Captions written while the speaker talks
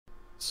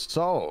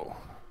So,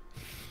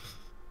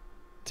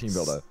 team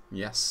builder.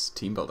 Yes,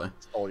 team builder.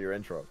 Stole your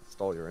intro.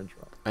 Stole your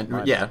intro.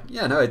 And yeah,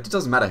 no, it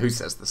doesn't matter who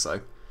says this,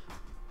 though.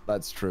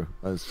 That's true.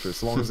 That's true.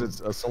 So long as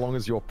it's so long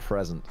as you're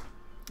present.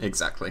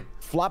 Exactly.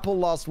 Flapple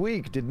last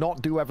week did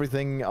not do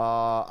everything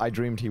I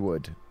dreamed he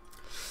would.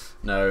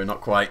 No,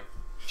 not quite.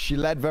 She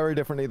led very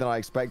differently than I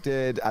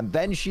expected, and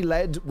then she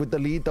led with the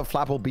lead that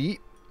Flapple beat,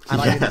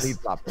 and I didn't lead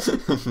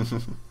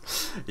Flapple.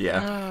 Yeah,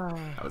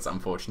 that was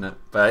unfortunate,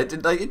 but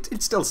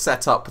it still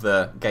set up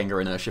the Gengar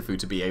and Urshifu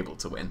to be able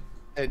to win.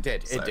 It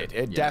did. So, It did.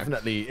 It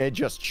definitely. It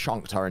just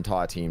chunked her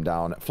entire team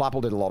down.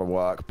 Flapple did a lot of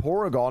work.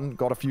 Porygon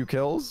got a few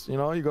kills. You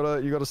know, you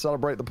gotta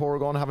celebrate the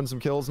Porygon having some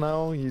kills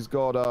now. He's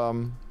got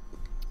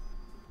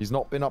he's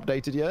not been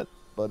updated yet,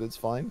 but it's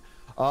fine.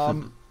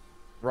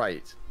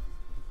 Right.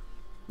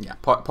 Yeah,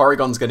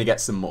 Porygon's going to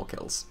get some more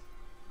kills.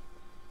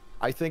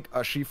 I think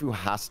Urshifu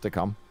has to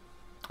come.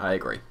 I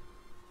agree.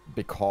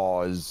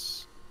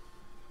 Because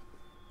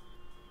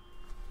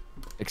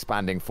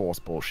expanding force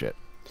bullshit.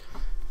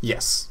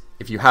 Yes.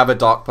 If you have a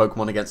dark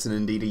Pokemon against an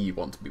Indeedee, you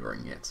want to be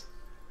bringing it.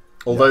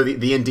 Although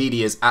the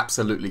Indeedee is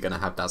absolutely going to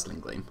have Dazzling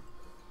Gleam.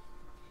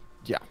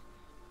 Yeah.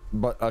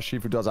 But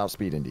Urshifu does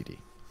outspeed Indeedee.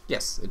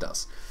 Yes, it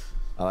does.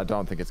 And I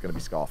don't think it's going to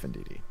be Scarf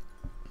Indeedee.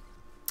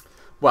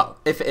 Well,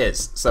 if it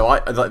is, so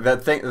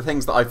the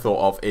things that I thought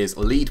of is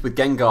lead with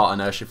Gengar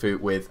and Urshifu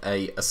with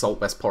a Assault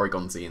Vest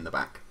Porygon-Z in the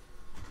back.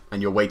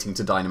 And you're waiting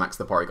to Dynamax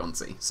the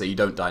Porygon-Z, so you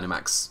don't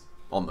Dynamax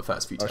on the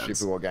first few turns.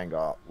 Urshifu or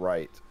Gengar,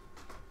 right.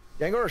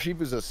 Gengar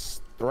Urshifu's a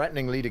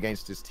threatening lead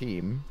against his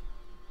team.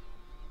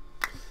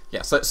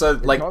 Yeah, so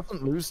like... It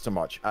doesn't lose too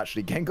much,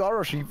 actually. Gengar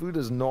Urshifu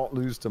does not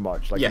lose too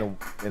much. Like, yeah,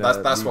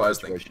 that's what I was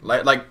situation.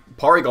 thinking. Like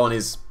Porygon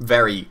is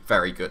very,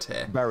 very good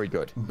here. Very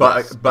good.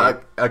 But yes.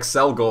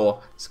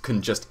 Excelgor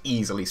can just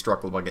easily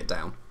struggle bug it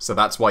down. So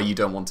that's why you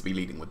don't want to be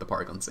leading with the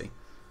Porygon-Z.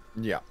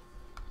 Yeah.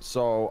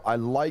 So I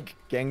like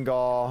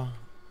Gengar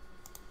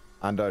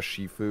and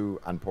Urshifu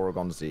and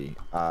Porygon-Z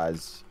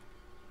as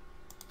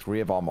 3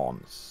 of our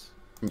Mons.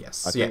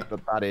 Yes. I think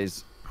that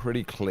is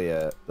pretty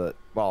clear that,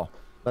 well,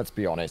 let's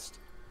be honest,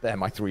 they're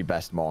my 3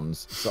 best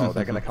Mons, so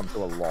they're going to come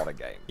to a lot of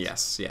games.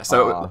 Yes, yeah.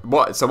 So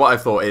what I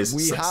thought is...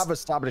 We have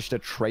established a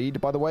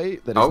trade, by the way,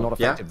 that is not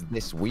effective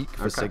this week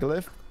for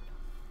Sigilyph.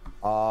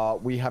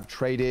 We have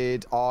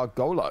traded our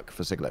Golurk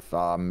for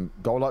Sigilyph.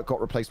 Golurk got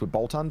replaced with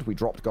Boltund. We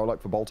dropped Golurk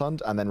for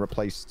Boltund, and then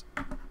replaced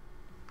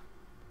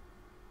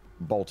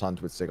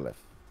Boltund with Sigilyph.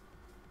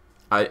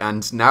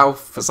 And now,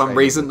 for some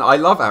reason, I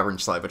love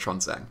Orange Cybertron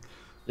Zang.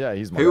 Yeah,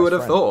 he's my Who would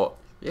have thought?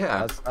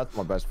 Yeah. That's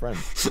my best friend.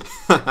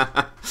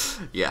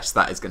 Yes,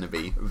 that is going to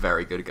be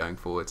very good going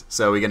forward.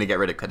 So we're going to get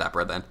rid of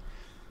Kadabra then.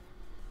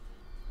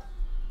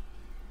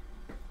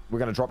 We're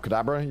going to drop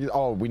Kadabra?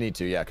 Oh, we need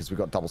to, yeah, because we've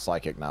got double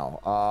Psychic now.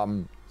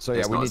 So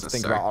yeah, we need to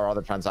think about our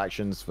other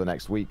transactions for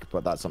next week,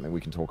 but that's something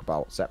we can talk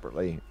about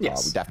separately.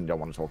 Yes. We definitely don't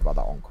want to talk about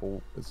that on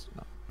call.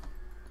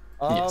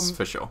 Yes,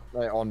 for sure.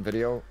 On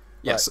video.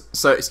 Yes,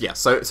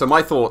 so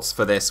my thoughts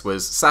for this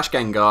was Sash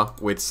Gengar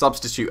with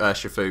Substitute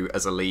Urshifu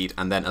as a lead,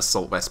 and then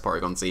Assault Vest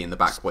Porygon-Z in the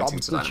back waiting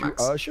to Dynamax.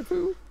 Substitute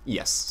Urshifu?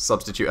 Yes,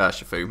 Substitute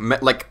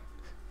Urshifu. Like,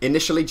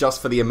 initially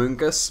just for the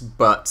Amoonguss,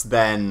 but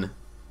then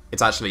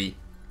it's actually,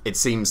 it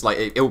seems like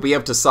it will be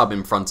able to sub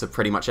in front of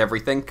pretty much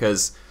everything,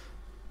 because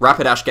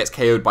Rapidash gets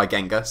KO'd by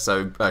Gengar,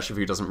 so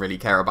Urshifu doesn't really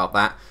care about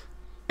that.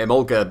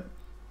 Emolga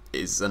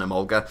is an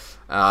Emolga.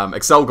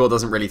 Excelgor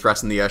doesn't really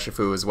threaten the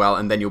Urshifu as well,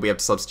 and then you'll be able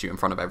to substitute in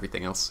front of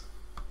everything else.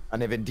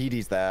 And if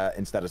Indeedee's there,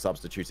 instead of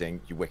substituting,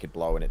 you Wicked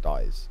Blow and it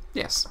dies.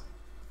 Yes.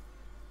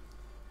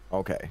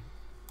 Okay.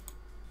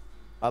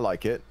 I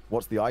like it.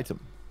 What's the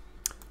item?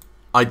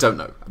 I don't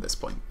know at this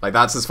point. Like,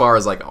 that's as far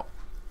as I got.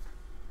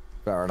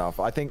 Fair enough.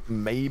 I think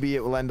maybe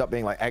it will end up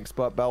being like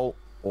Expert Belt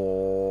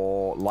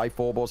or Life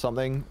Orb or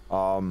something.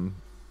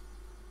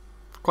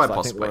 Quite so possibly. I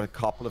think there are a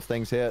couple of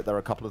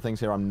things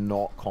here. I'm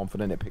not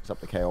confident it picks up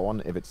the KO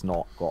on if it's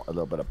not got a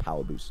little bit of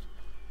power boost.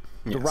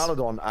 Yes.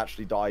 Duraludon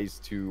actually dies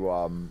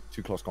to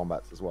close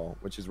combats as well,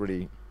 which is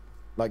really,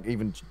 like,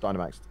 even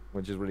Dynamaxed,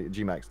 which is really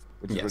G-Maxed,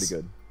 which is really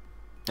good.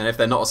 And if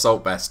they're not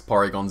Assault Vest,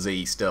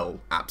 Porygon-Z still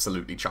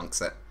absolutely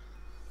chunks it.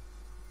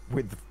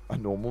 With a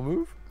normal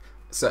move?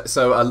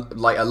 So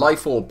like a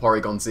Life Orb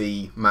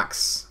Porygon-Z,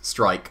 Max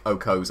Strike,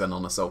 Okos, and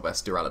on Assault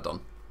Vest Duraludon.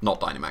 Not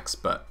Dynamax,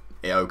 but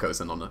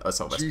Okos and on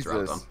Assault Vest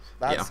Duraludon.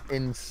 That's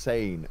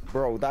insane.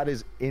 Bro, that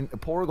is...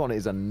 Porygon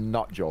is a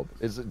nut job.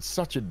 It's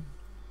such a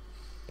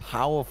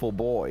powerful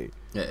boy.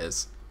 It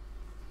is.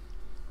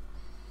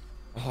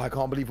 Oh, I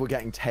can't believe we're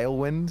getting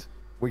Tailwind.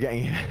 We're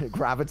getting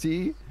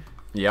Gravity.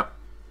 Yep.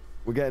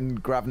 We're getting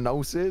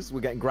Gravnosis.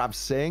 We're getting Grav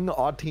Sing.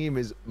 Our team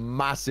is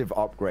massive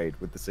upgrade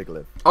with the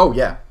Sigilyph. Oh,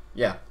 yeah.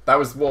 Yeah. That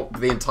was what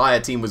the entire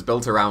team was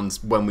built around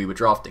when we were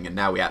drafting, and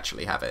now we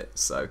actually have it,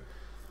 so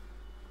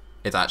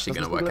it's actually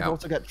going to work out. Does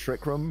also get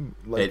Trick Room?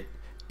 Like,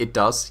 it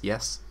does,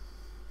 yes.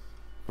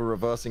 For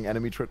reversing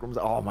enemy Trick Rooms?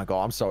 Oh my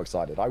god, I'm so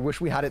excited. I wish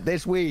we had it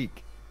this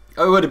week.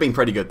 Oh, it would have been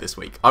pretty good this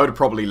week. I would have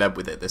probably led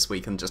with it this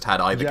week and just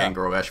had either Gengar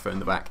or Urshifu in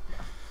the back.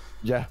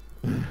 Yeah.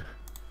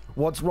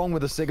 What's wrong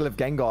with the Sigilyph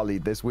Gengar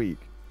lead this week?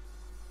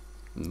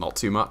 Not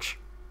too much.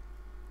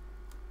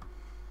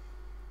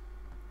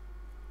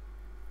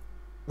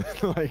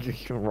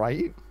 Like,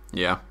 right?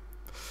 Yeah.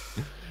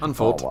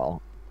 Unfold. Oh,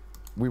 well.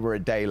 We were a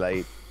day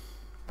late.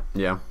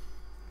 Yeah.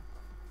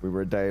 We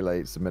were a day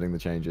late submitting the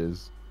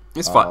changes.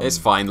 It's fine. It's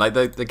fine. Like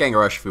the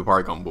Gengar Urshifu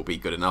Porygon will be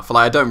good enough.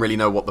 Like I don't really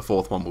know what the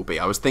fourth one will be.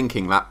 I was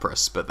thinking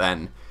Lapras, but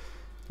then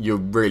you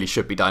really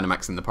should be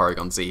Dynamaxing the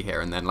Porygon Z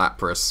here, and then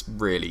Lapras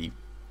really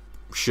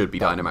should be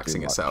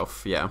Dynamaxing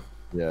itself. Yeah.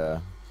 Yeah.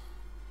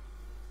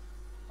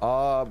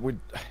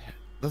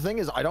 The thing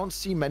is, I don't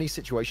see many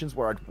situations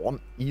where I'd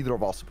want either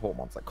of our support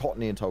mons, like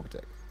Cottony and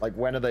Togetic. Like,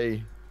 when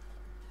do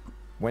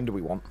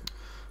we want them?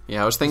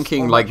 Yeah, I was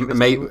thinking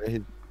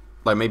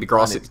maybe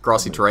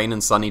grassy terrain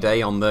and sunny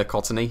day on the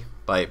Cottony,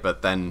 like,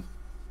 but then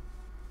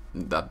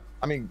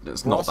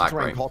it's not that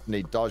great.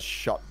 Cottony does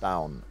shut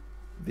down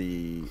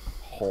the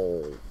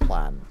whole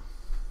plan,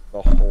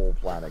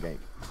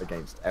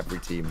 against every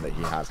team that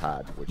he has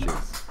had, which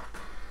is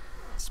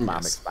spam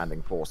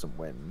expanding force and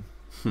win.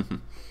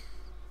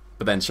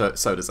 But then so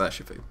does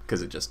Urshifu,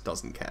 because it just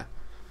doesn't care.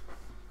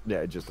 Yeah,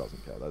 it just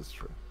doesn't care. That's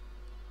true.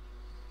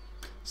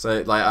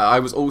 So, like, I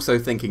was also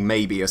thinking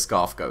maybe a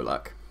Scarf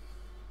Golurk.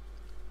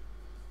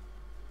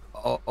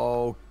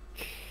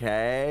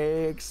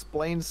 Okay,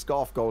 explain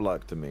Scarf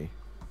Golurk to me.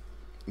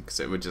 Because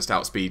it would just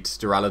outspeed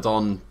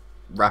Duraludon.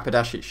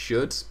 Rapidash, it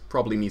should.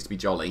 Probably needs to be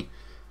Jolly.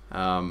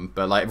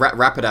 But, like,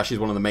 Rapidash is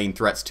one of the main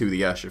threats to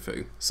the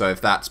Urshifu. So if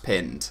that's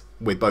pinned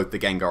with both the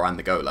Gengar and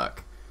the Golurk,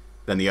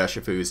 then the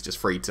Urshifu is just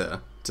free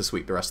to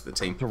sweep the rest of the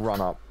team. To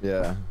run up,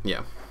 yeah.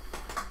 Yeah.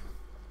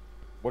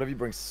 What if you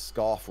bring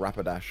Scarf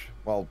Rapidash?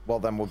 Well,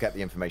 then we'll get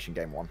the information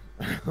game one.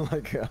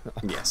 Like,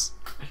 yes.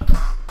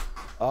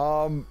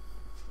 I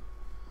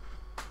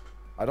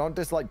don't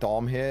dislike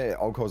Dom here. It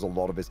outgoes a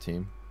lot of his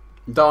team.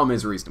 Dom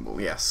is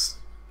reasonable, yes.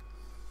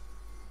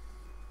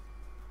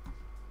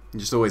 You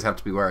just always have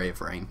to be wary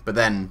of rain. But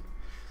then,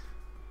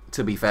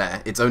 to be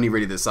fair, it's only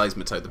really the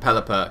Seismitoad. The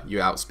Pelipper, you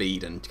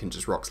outspeed and can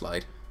just Rock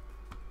Slide.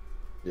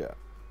 Yeah.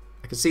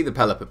 I can see the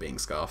Pelipper being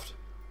scarfed.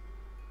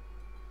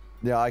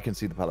 Yeah, I can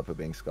see the Pelipper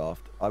being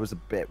scarfed. I was a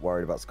bit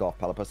worried about Scarf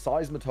Pelipper.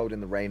 Seismitoad in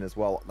the rain as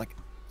well. Like,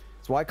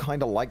 so I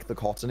kind of like the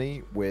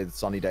Cottony with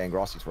Sunny Day and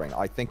Grassy Terrain.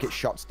 I think it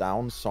shuts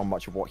down so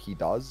much of what he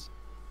does.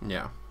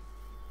 Yeah.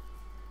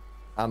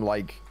 And,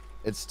 like,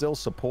 it still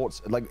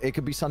supports... Like, it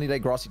could be Sunny Day,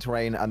 Grassy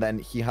Terrain, and then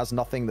he has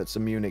nothing that's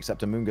immune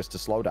except Amoonguss to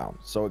slow down.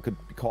 So it could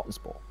be Cotton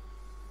Spore.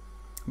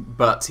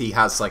 But he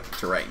has Psychic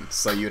Terrain,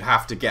 so you'd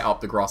have to get up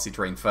the Grassy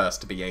Terrain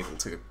first to be able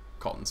to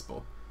Cotton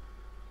Spore.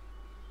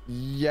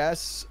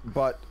 Yes,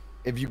 but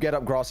if you get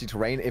up Grassy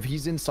Terrain, if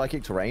he's in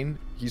Psychic Terrain,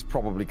 he's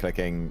probably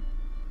clicking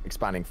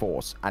Expanding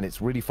Force. And it's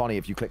really funny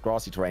if you click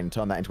Grassy Terrain and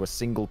turn that into a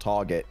single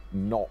target,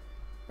 not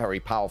very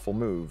powerful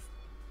move.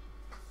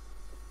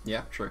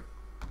 Yeah, true.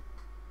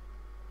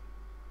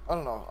 I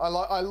don't know.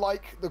 I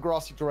like the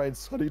Grassy Terrain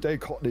Sunny Day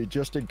Cottony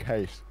just in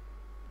case.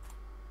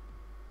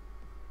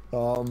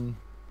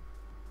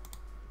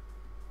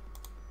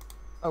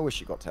 I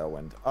wish you got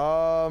Tailwind.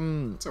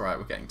 It's alright,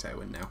 we're getting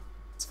Tailwind now.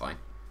 It's fine.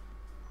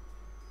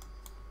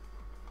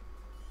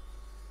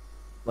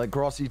 Like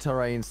Grassy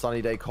Terrain,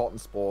 Sunny Day, Cotton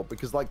Spore,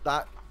 because like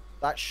that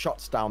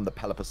shuts down the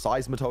Pelipper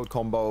Seismitoad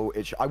combo.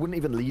 I wouldn't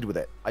even lead with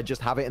it. I'd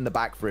just have it in the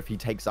back for if he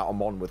takes out a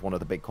Mon with one of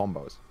the big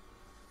combos.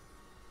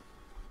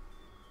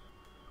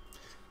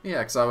 Yeah,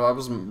 because I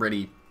wasn't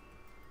really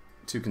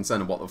too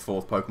concerned with what the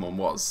fourth Pokemon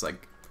was.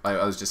 Like,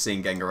 I was just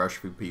seeing Gengar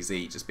Urshifu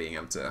PZ just being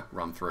able to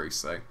run through,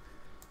 so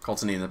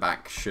Cottony in the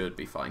back should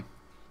be fine.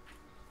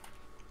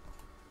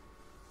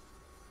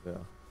 Yeah.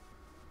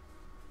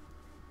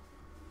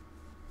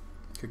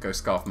 Could go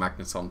Scarf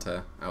Magneton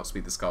to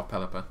outspeed the Scarf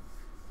Pelipper.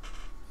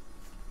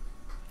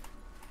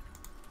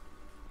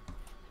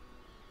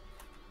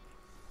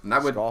 And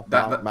that would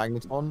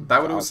Magneton.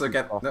 That would also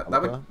get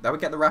that would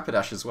get the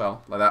Rapidash as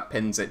well. Like that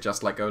pins it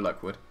just like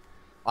Golurk would.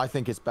 I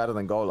think it's better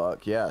than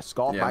Golurk. Yeah,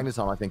 Scarf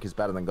Magneton I think is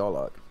better than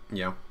Golurk.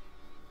 Yeah.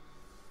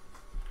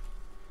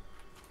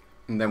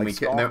 And then like we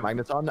Scarf get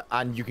Magneton,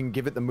 and you can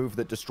give it the move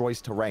that destroys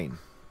terrain.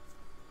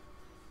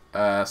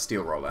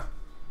 Steel Roller.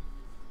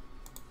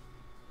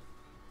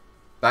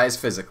 That is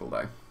physical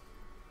though.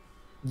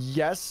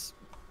 Yes,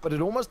 but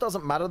it almost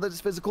doesn't matter that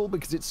it's physical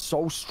because it's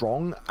so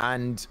strong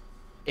and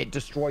it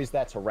destroys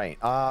their terrain.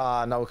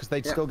 Ah, no, because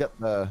they'd still get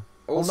the...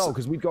 Also, oh, no,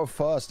 because we'd go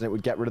first and it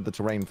would get rid of the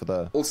terrain for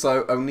the...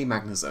 Also, only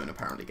Magnezone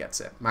apparently gets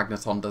it.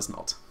 Magneton does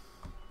not.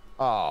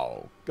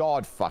 Oh,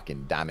 god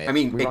fucking damn it. I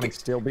mean, we're running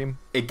Steel Beam?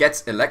 It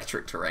gets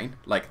electric terrain.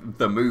 Like,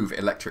 the move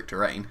electric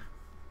terrain.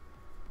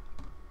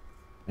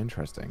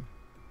 Interesting.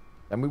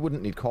 Then we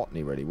wouldn't need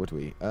Cottony, really, would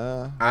we?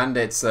 And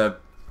it's a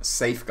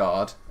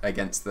safeguard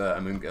against the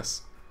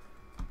Amoonguss.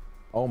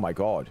 Oh my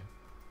god.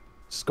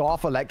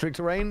 Scarf electric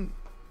terrain?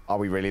 Are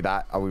we really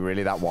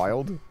that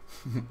wild?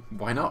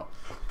 Why not?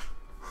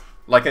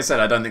 Like I said,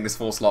 I don't think this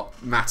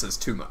 4-slot matters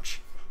too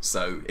much.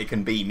 So it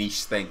can be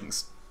niche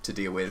things to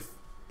deal with,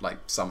 like,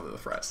 some of the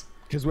threats.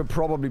 Because we're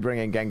probably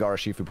bringing Gengar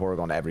Urshifu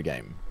Porygon every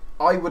game.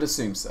 I would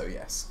assume so,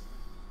 yes.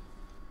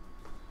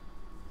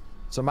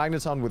 So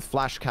Magneton with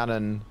Flash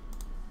Cannon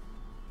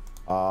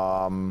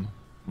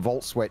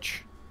Volt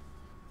Switch.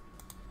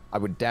 I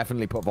would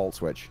definitely put Volt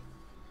Switch.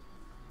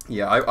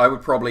 Yeah, I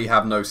would probably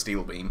have no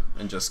Steel Beam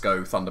and just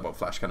go Thunderbolt,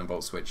 Flash Cannon,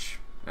 Volt Switch,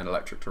 and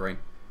Electric Terrain.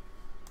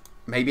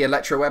 Maybe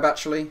Electro Web,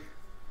 actually?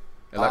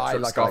 I like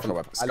Electro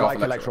Web. I like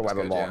Electro Web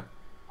a lot. Yeah.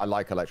 I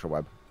like Electro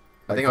Web.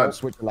 Like, I think Volt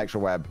Switch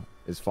Electro Web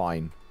is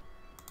fine.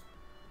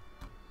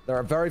 There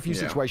are very few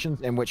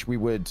situations in which we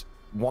would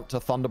want to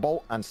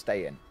Thunderbolt and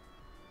stay in.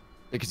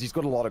 Because he's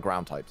got a lot of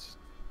ground types.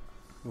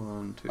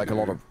 1, 2... Like a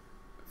lot of...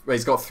 Well,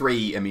 he's got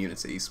 3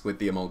 immunities with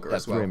the Emulga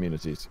as well. 3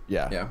 immunities,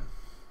 yeah. Yeah.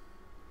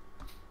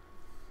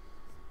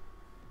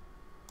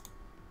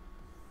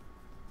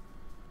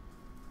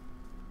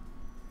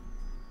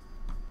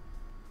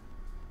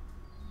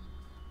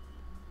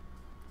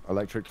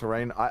 Electric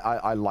Terrain.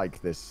 I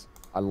like this.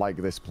 I like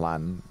this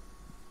plan.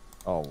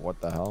 Oh, what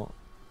the hell?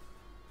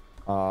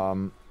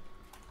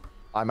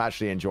 I'm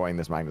actually enjoying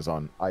this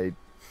Magneton.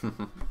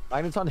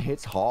 Magneton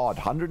hits hard.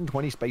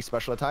 120 space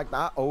special attack.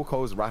 That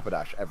Oko's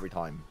Rapidash every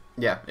time.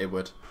 Yeah, it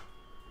would.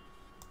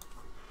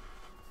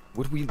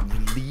 Would we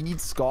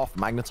lead Scarf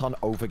Magneton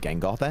over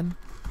Gengar then?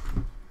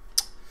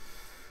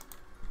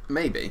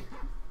 Maybe.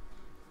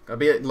 I'd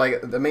be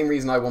like, the main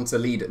reason I want to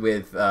lead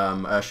with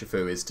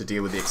Urshifu is to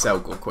deal with the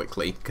Excelgor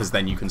quickly, because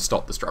then you can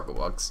stop the Struggle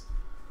Bugs.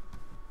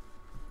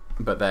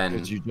 But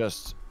then you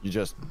just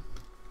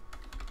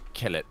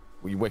kill it.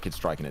 You Wicked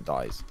Strike and it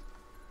dies.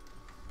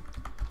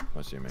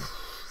 I'm assuming.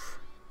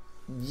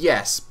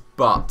 Yes,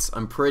 but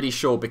I'm pretty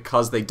sure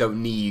because they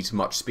don't need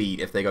much speed,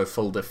 if they go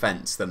full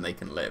defense, then they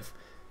can live.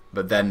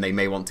 But then they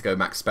may want to go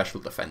max special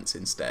defense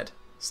instead.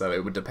 So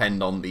it would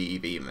depend on the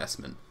EV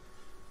investment.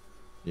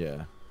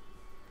 Yeah.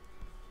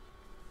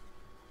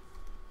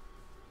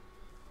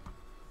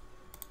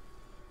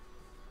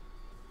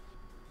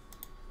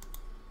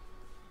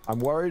 I'm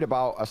worried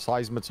about a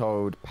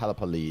Seismitoad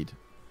Pelipper lead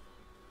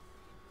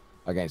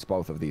against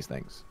both of these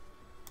things.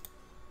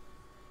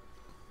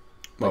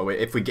 Well, like,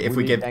 if we give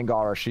Gengar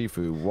or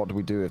Shifu, what do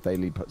we do if they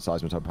lead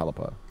Seismitoad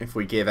Pelipper? If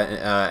we give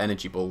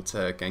Energy Ball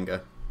to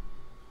Gengar.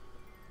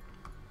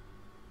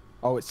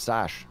 Oh, it's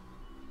Sash.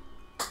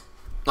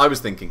 I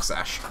was thinking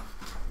Sash.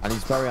 And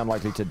he's very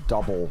unlikely to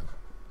double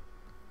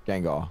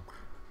Gengar.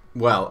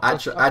 Well,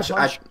 actually,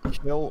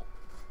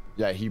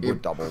 yeah, he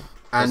would double.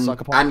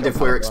 And if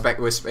we're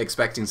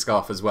expecting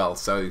Scarf as well,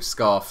 so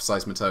Scarf,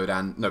 Seismitoad,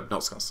 and no,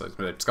 not Scarf,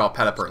 Seismitoad, Scarf,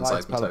 Pelipper, and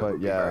Seismitoad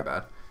would be very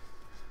bad.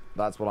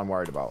 That's what I'm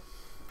worried about.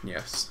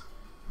 Yes.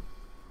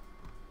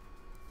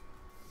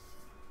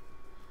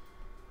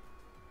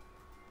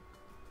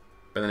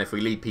 But then if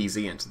we lead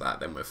PZ into that,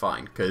 then we're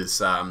fine, because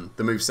the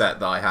moveset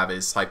that I have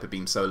is Hyper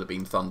Beam, Solar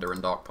Beam, Thunder,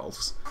 and Dark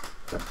Pulse.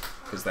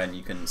 Because then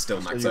you can still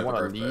max over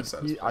Growth Burst.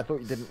 I thought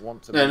you didn't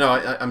want to. No,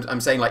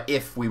 I'm saying like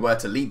if we were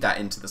to lead that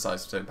into the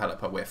Seismitoad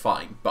Pelipper, we're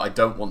fine. But I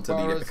don't want to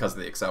lead it because of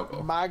the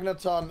Excelgor.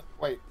 Magneton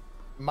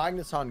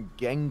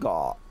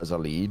Gengar as a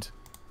lead,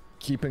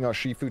 keeping our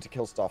Shifu to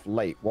kill stuff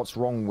late. What's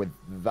wrong with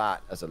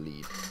that as a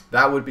lead?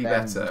 That would be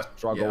better.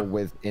 Struggle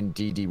with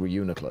Indeedee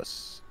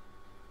Reuniclus,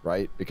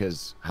 right?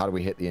 Because how do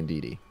we hit the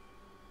Indeedee?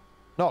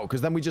 No,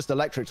 because then we just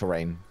Electric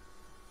Terrain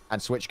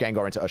and switch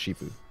Gengar into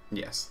Urshifu.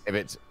 Yes. If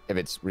it's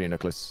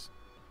Reuniclus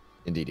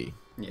Indeedee.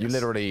 Yes. You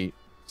literally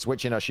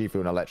switch in Urshifu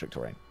and Electric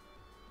Terrain.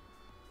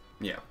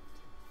 Yeah.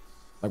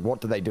 Like,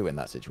 what do they do in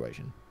that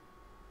situation?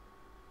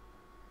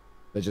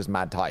 They're just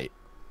mad tight.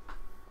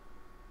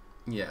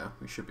 Yeah,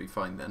 we should be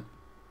fine then.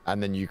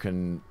 And then you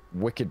can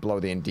Wicked Blow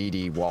the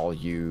Indeedee while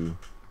you...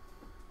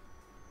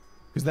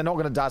 Because they're not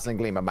going to Dazzling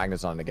Gleam a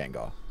Magneton and a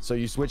Gengar. So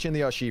you switch in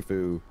the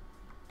Urshifu,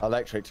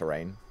 Electric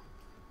Terrain,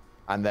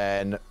 and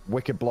then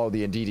Wicked Blow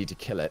the Indeedee to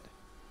kill it.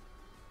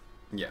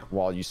 Yeah.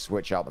 While you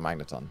switch out the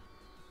Magneton.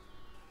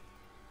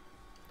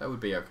 That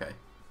would be okay.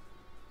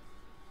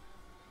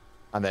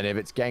 And then if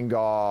it's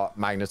Gengar,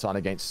 Magneton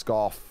against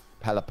Scarf,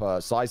 Pelipper,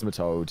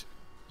 Seismitoad,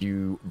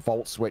 you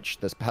Volt Switch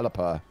this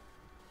Pelipper,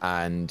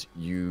 and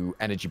you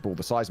Energy Ball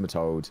the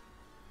Seismitoad,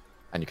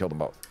 and you kill them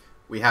both.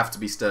 We have to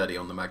be sturdy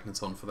on the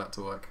Magneton for that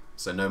to work.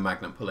 So no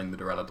Magnet pulling the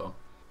Duraludon.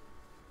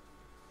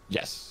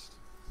 Yes.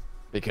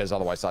 Because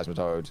otherwise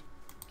Seismitoad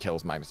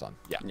kills Magneton.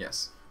 Yeah.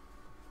 Yes.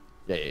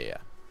 Yeah.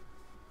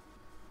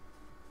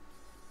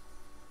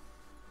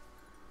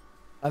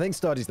 I think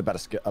Sturdy's the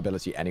better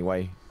ability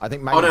anyway. I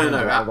think Magneton...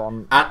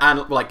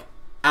 Oh, no.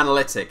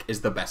 Analytic is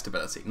the best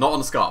ability. Not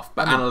on Scarf,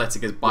 but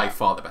Analytic is by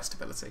far the best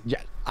ability.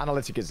 Yeah,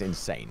 Analytic is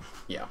insane.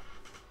 Yeah.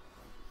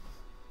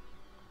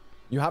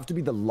 You have to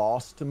be the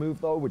last to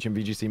move, though, which in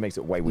VGC makes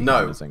it way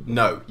weaker.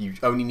 No. You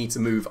only need to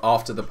move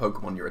after the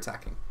Pokemon you're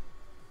attacking.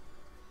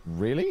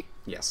 Really?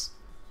 Yes.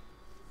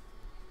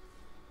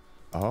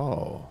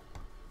 Oh.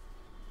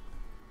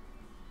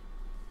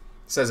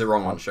 It says it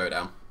wrong on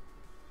Showdown.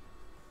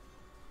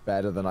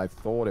 Better than I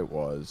thought it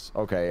was.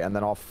 Okay, and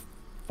then our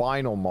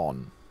final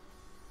Mon.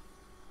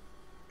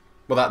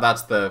 Well,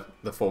 that's the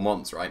 4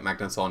 Mons, right?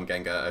 Magneton,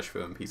 Gengar,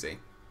 Urshifu, and PZ.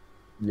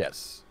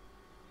 Yes.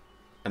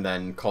 And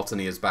then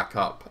Cottony is back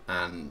up,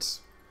 and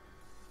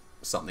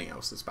something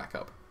else is back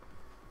up.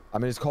 I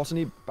mean, is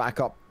Cottony back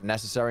up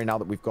necessary now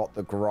that we've got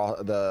the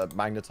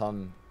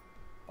Magneton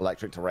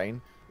electric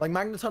terrain. Like,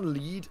 Magneton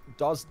lead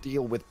does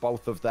deal with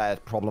both of their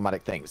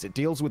problematic things. It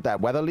deals with their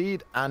weather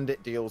lead, and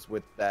it deals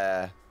with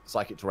their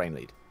psychic terrain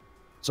lead.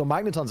 So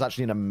Magneton's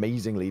actually an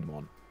amazing lead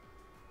one.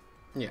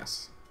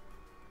 Yes.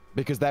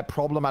 Because their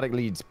problematic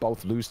leads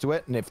both lose to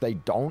it, and if they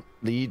don't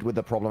lead with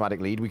the problematic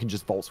lead, we can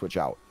just volt switch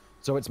out.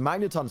 So it's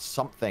Magneton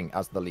something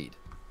as the lead.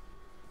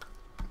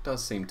 It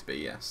does seem to be,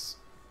 yes.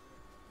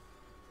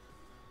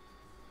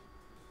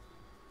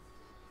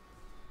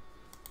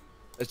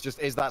 It's just,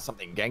 is that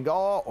something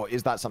Gengar, or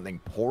is that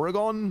something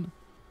Porygon?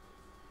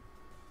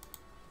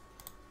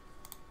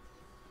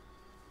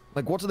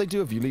 Like, what do they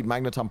do if you lead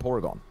Magneton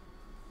Porygon?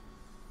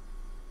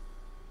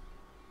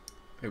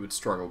 It would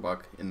struggle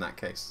bug in that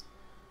case.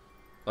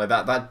 Like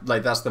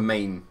that's the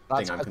main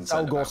thing I'm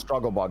concerned about.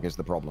 Struggle bug is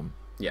the problem.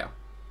 Yeah,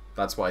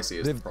 that's what I see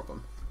as the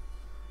problem.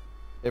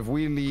 If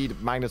we lead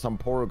Magneton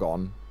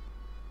Porygon,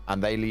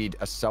 and they lead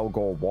a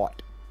Selgor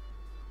what?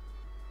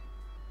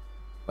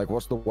 Like,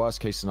 what's the worst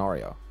case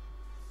scenario?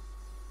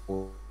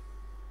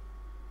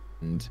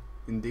 And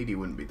indeed, he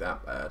wouldn't be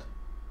that bad.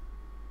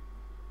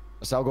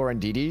 Selgor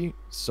and Didi,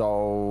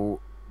 so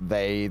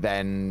they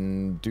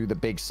then do the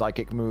big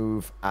psychic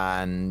move,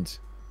 and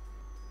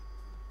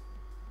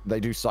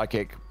they do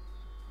psychic,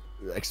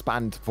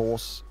 expand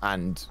force,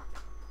 and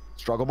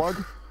struggle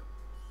bug.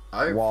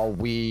 While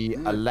we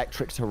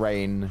electric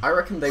terrain. I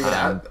reckon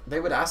they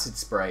would acid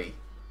spray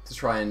to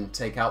try and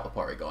take out the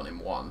Porygon in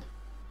one,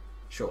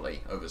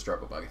 surely over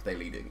struggle bug if they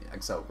lead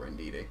Excelgor and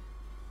Didi.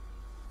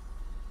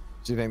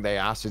 Do you think they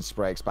acid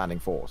spray expanding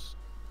force?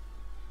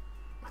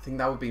 I think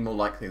that would be more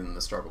likely than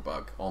the struggle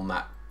bug on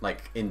that,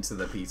 like, into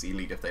the PZ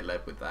lead if they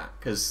led with that,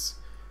 because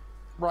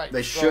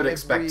they should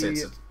expect it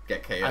to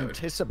get KO'd.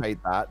 Anticipate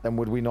that, then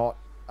would we not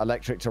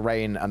electric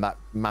terrain, and that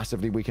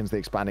massively weakens the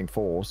expanding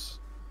force,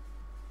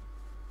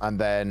 and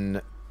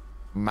then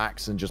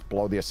max and just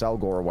blow the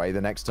Aselgor away, the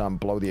next turn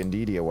blow the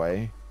Indeedee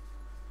away?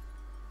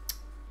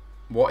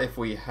 What if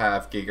we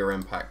have Giga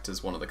Impact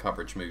as one of the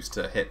coverage moves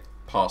to hit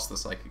past the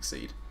Psychic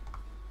Seed?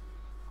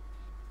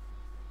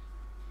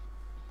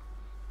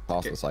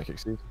 Past the Psychic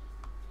Seed?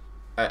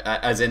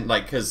 As in,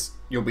 like, because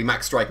you'll be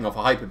max striking off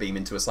a Hyper Beam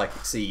into a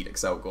Psychic Seed,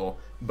 Excelgor,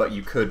 but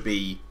you could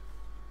be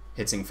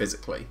hitting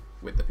physically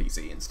with the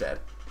PZ instead.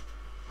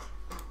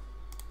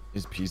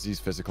 Is PZ's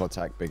physical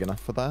attack big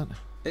enough for that?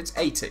 It's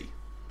 80.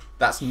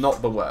 That's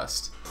not the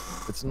worst.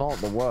 It's not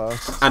the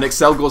worst. And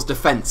Excelgor's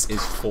defense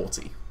is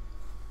 40.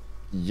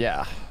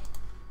 Yeah.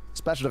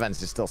 Special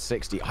defense is still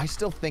 60. I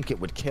still think it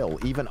would kill,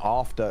 even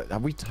after...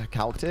 Have we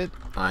calced it?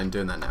 I'm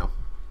doing that now.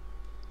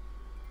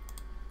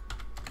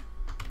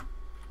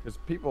 Because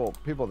people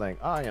think,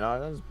 oh, you know,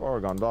 that's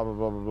Porygon, blah, blah,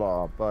 blah, blah,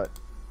 blah. But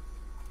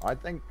I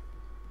think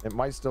it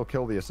might still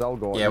kill the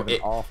Aselgor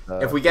even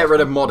after... If we get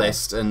rid of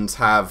Modest and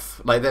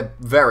have... Like, they're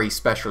very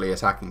specially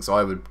attacking, so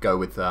I would go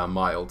with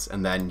Mild.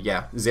 And then,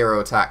 yeah, 0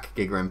 attack,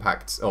 Giga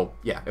Impact. Oh,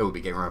 yeah, it would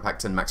be Giga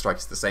Impact, and Max Strike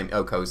is the same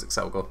Oko as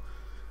Excelgor.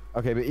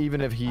 Okay, but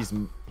even if he's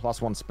 +1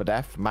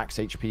 Spadef, max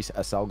HP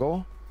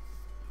Aselgor,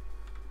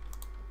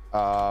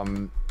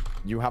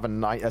 you have a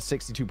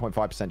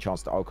 62.5%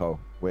 chance to Oko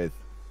with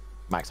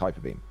max Hyper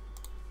Beam.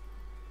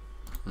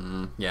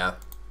 Yeah.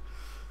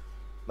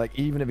 Like,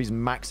 even if he's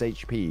max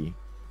HP,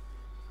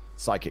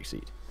 Psychic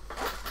Seed.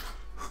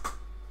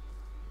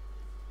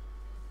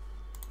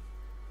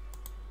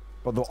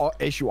 But the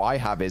issue I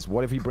have is,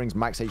 what if he brings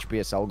max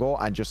HP Aselgor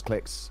and just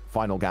clicks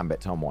Final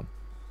Gambit turn 1?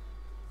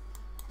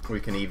 We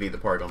can EV the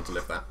Porygon to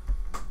lift that.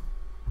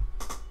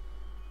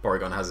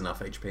 Porygon has enough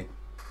HP.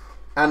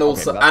 And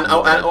also,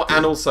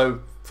 and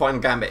also, Final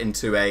Gambit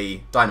into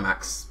a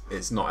Dynamax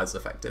is not as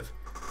effective.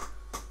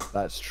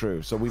 That's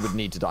true. So we would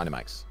need to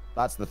Dynamax.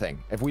 That's the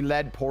thing. If we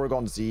led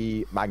Porygon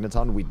Z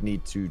Magneton, we'd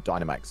need to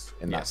Dynamax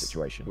in that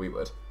situation. We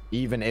would.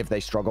 Even if they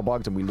struggle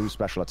bugged and we lose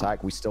special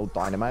attack, we still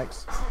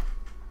Dynamax.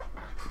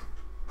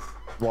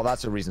 Well,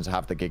 that's a reason to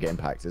have the Giga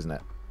Impact, isn't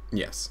it?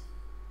 Yes.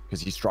 Because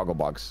he struggle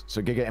bugs.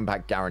 So Giga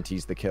Impact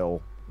guarantees the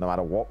kill no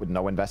matter what with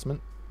no investment.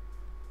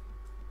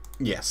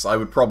 Yes, I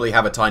would probably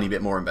have a tiny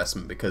bit more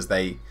investment because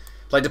they...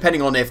 Like,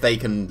 depending on if they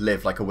can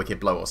live, like, a Wicked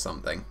Blow or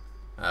something,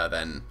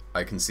 then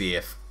I can see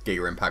if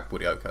Giga Impact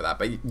would Oko that.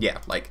 But, yeah,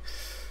 like...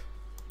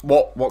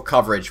 What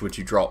coverage would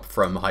you drop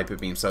from Hyper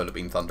Beam, Solar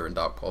Beam, Thunder, and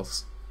Dark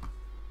Pulse?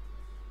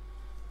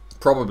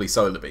 Probably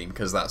Solar Beam,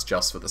 because that's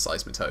just for the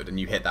Seismitoad, and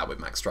you hit that with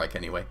Max Strike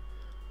anyway.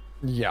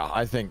 Yeah,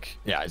 I think...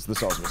 Yeah, it's the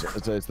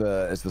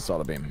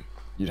Solar Beam.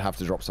 You'd have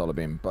to drop Solar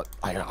Beam, but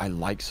I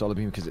like Solar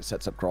Beam because it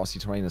sets up grassy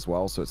terrain as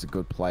well, so it's a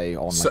good play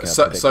on... Like,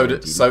 so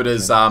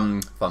does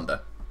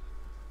Thunder.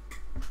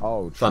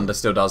 Oh, true. Thunder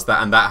still does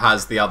that, and that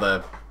has the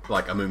other,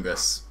 like,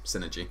 Amoonguss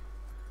synergy.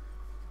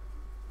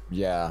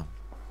 Yeah,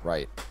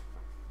 right.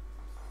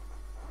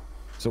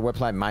 So we're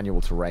playing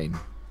manual terrain.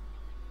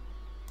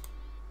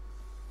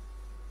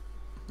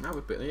 That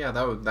would be, yeah,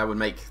 that would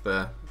make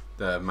the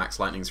Max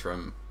Lightnings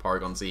from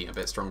Porygon Z a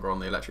bit stronger on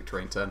the electric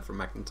terrain turn from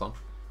Magneton.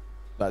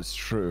 That's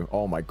true.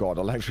 Oh my god,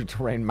 electric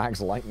terrain Max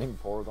Lightning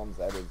Porygon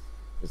Z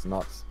is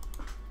nuts.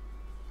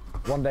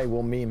 One day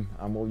we'll meme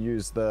and we'll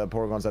use the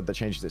Porygon Z that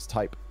changes its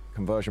type.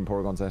 Conversion,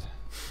 Porygon said.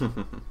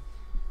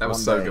 That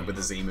was so good with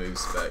the Z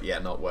moves, but yeah,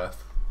 not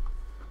worth.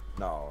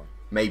 No.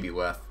 Maybe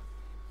worth.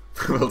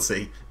 We'll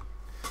see.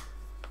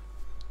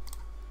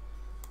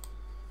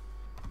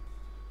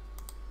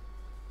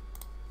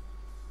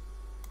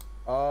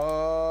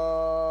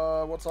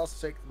 What's our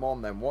 6th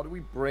Mon then? What do we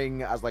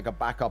bring as like a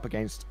backup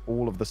against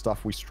all of the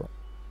stuff we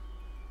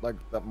like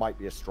that might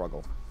be a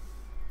struggle?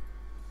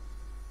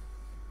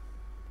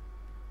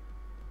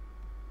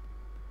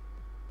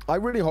 I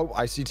really hope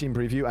I see Team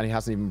Preview and he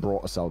hasn't even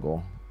brought a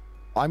Selgor.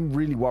 I'm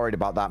really worried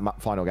about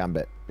that Final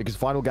Gambit, because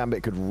Final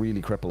Gambit could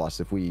really cripple us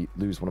if we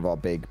lose one of our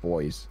big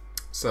boys.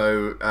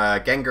 So,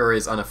 Gengar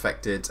is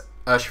unaffected,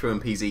 Urshifu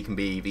and PZ can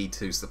be EV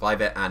to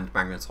survive it, and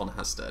Magneton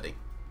has Sturdy.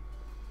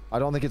 I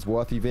don't think it's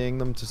worth EVing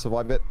them to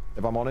survive it,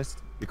 if I'm honest,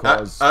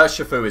 because...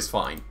 Urshifu is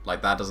fine.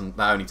 Like, that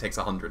only takes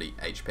 100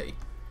 HP.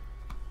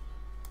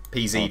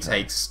 PZ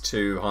takes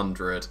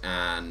 200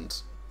 and...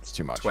 It's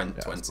too much. 20.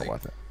 Yeah, it's not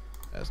worth it.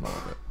 Yeah, it's not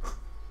worth it.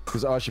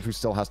 Because Urshifu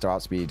still has to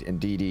outspeed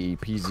Indeedee,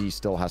 PZ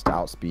still has to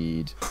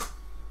outspeed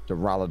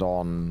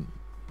Duraludon.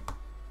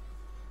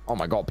 Oh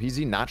my god,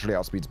 PZ naturally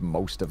outspeeds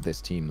most of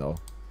this team, though.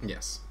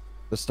 Yes.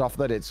 The stuff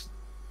that it's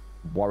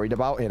worried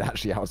about, it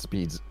actually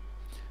outspeeds.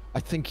 I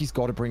think he's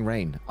got to bring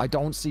Rain. I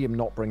don't see him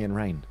not bringing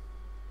Rain.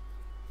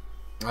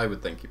 I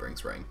would think he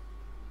brings Rain.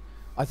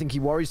 I think he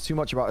worries too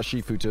much about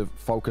Urshifu to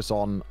focus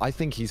on... I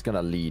think he's going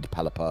to lead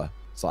Pelipper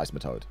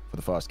Seismitoad for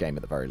the first game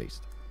at the very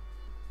least.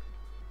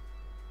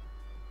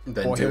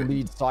 Then or he'll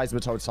lead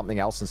Seismitoad something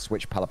else and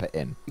switch Pelipper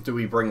in. Do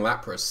we bring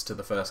Lapras to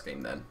the first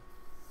game then?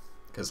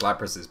 Because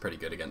Lapras is pretty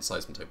good against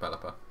Seismitoad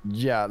Pelipper.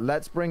 Yeah,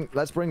 let's bring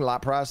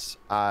Lapras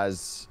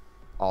as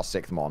our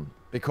 6th Mon.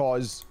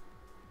 Because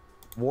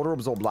Water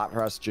Absorb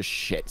Lapras just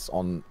shits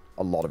on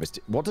a lot of his...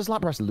 What does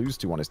Lapras lose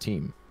to on his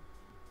team?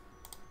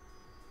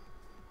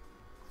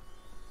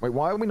 Wait,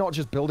 why are we not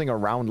just building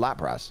around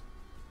Lapras?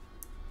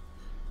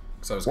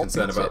 So I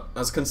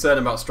was concerned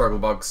about Struggle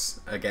Bugs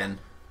again,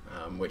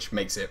 which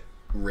makes it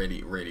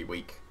really, really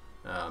weak.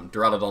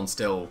 Duraludon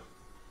still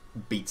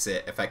beats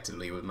it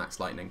effectively with Max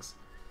Lightnings.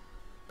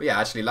 But yeah,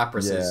 actually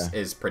Lapras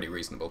is pretty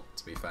reasonable,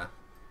 to be fair.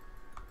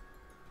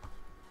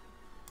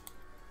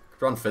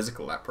 Could run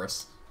physical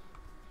Lapras.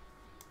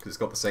 Because it's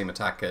got the same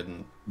attack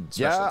and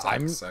special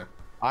attacks, so...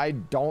 I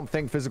don't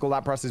think physical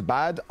Lapras is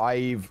bad.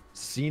 I've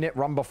seen it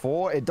run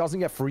before. It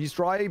doesn't get freeze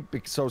dry,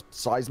 so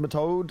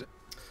Seismitoad,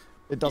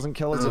 it doesn't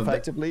kill as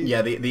effectively.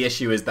 Yeah, the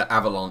issue is that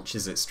Avalanche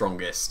is its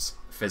strongest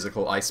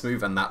physical ice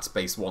move, and that's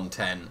base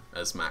 110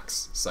 as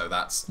max, so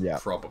that's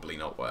probably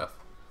not worth.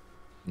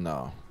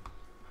 No.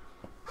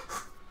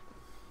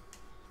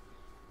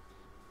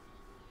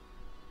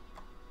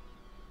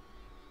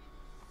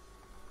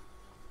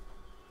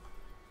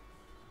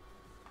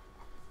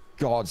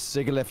 God,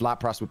 Sigilyph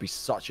Lapras would be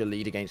such a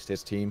lead against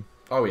his team.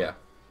 Oh yeah,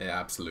 yeah,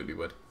 absolutely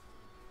would.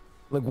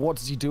 Like, what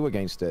does he do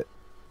against it?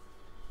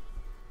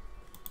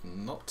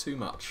 Not too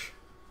much.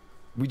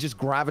 We just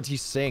Gravity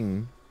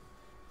Sing.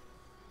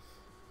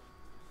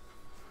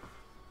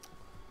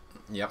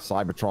 Yep.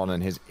 Cybertron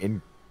and his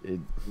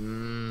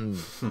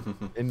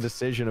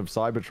indecision of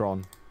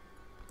Cybertron.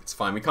 It's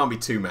fine. We can't be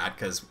too mad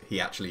because he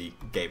actually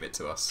gave it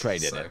to us.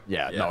 Traded it.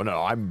 Yeah.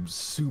 No. I'm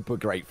super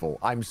grateful.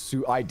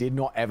 I did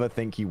not ever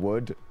think he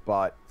would,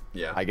 but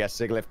yeah, I guess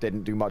Sigilyph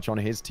didn't do much on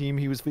his team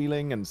he was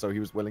feeling, and so he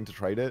was willing to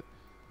trade it.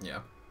 Yeah.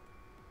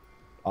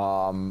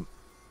 And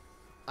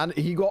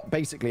he got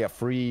basically a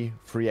free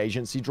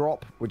agency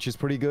drop, which is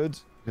pretty good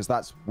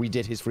because we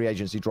did his free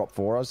agency drop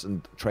for us,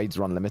 and trades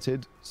are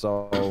unlimited.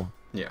 So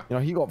yeah, you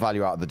know, he got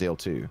value out of the deal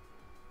too.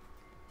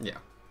 Yeah.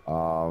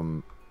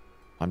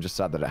 I'm just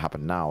sad that it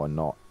happened now and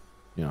not,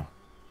 you know.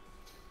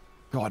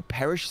 God,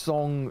 Perish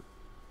Song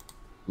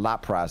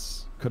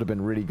Lapras could have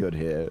been really good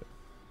here.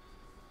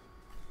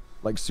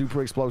 Like,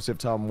 super explosive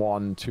turn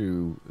 1,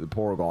 2,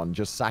 Porygon,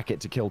 just sack it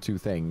to kill 2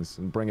 things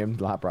and bring him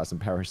Lapras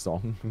and Perish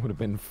Song. Would have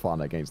been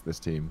fun against this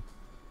team.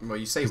 Well,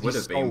 you say would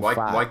have been.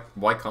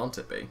 Why can't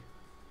it be?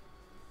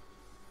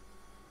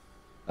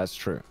 That's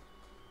true.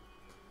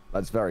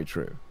 That's very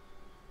true.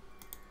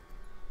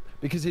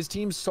 Because his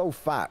team's so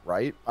fat,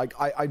 right? Like,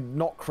 I'm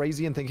not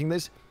crazy in thinking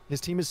this.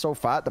 His team is so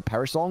fat, the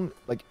Perish Song,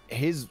 like,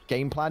 his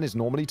game plan is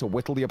normally to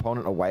whittle the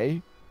opponent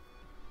away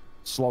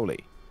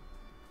slowly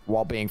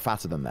while being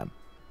fatter than them.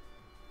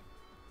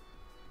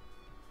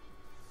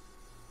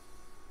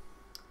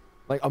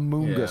 Like,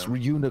 Amoonguss,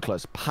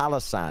 Reuniclus,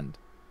 Palisand.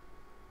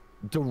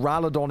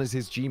 Duraludon is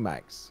his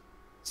G-Max.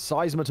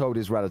 Seismitoad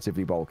is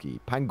relatively bulky.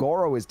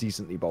 Pangoro is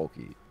decently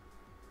bulky.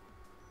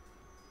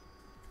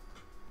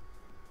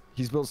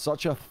 He's built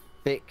such a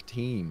thick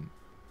team.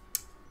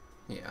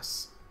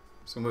 Yes.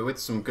 So with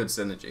some good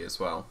synergy as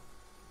well.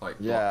 Like,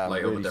 yeah,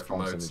 like really all the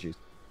different modes. Synergies.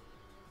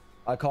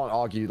 I can't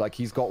argue. Like,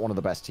 he's got one of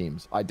the best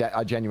teams. I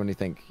genuinely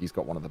think he's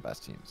got one of the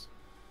best teams.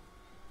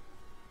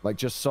 Like,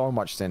 just so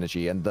much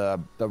synergy. And the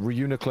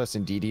Reuniclus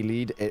and DD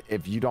lead,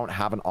 if you don't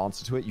have an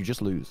answer to it, you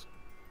just lose.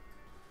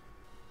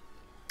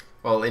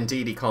 Well,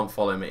 indeed, he can't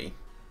follow me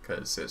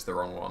because it's the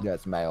wrong one. Yeah,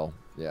 it's male.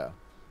 Yeah.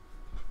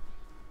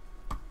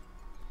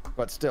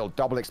 But still,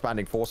 double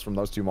expanding force from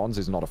those two mons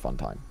is not a fun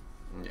time.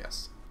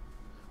 Yes.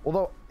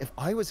 Although, if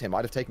I was him,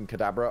 I'd have taken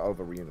Kadabra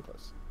over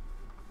Reuniclus.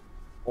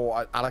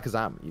 Or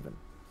Alakazam, even.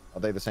 Are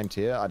they the same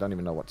tier? I don't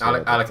even know what tier.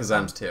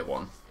 Alakazam's tier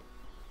 1.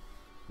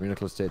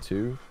 Reuniclus tier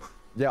 2?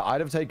 Yeah,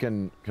 I'd have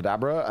taken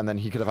Kadabra, and then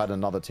he could have had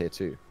another tier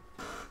 2.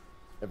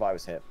 If I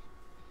was him.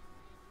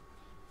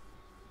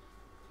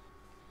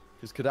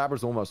 Because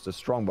Kadabra's almost as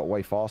strong, but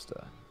way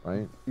faster,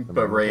 right?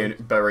 But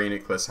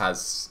Reuniclus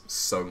has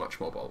so much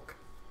more bulk.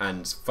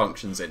 And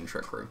functions in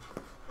Trick Room.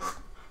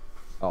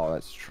 Oh,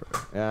 that's true.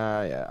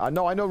 Yeah. I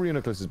know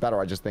Reuniclus is better.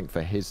 I just think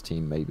for his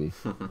team, maybe.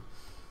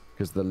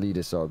 Because the lead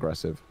is so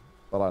aggressive.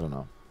 But I don't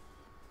know.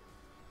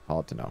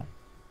 Hard to know.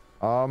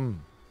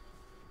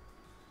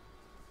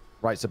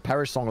 Right, so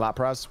Perish, Song,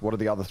 Lapras. What are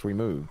the other 3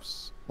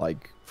 moves?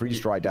 Like,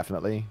 Freeze Dry,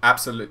 definitely.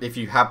 Absolutely. If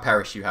you have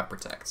Perish, you have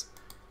Protect.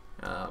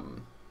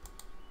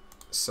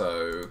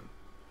 So...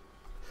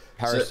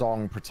 Perish,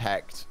 Song,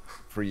 Protect,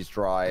 Freeze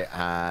Dry,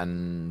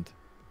 and...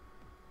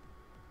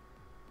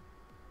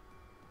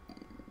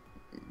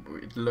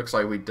 It looks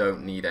like we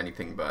don't need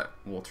anything but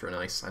Water and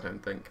Ice, I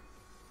don't think.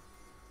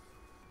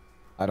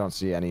 I don't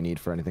see any need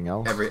for anything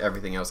else.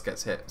 Everything else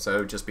gets hit, so it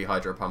would just be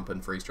Hydro Pump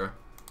and Freeze Dry.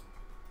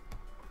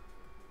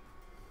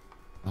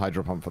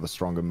 Hydro Pump for the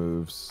stronger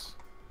moves.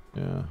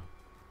 Yeah.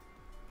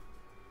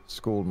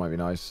 Scald might be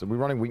nice. Are we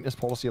running weakness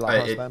policy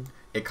Lapras then?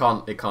 It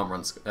can't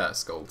run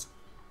Scald.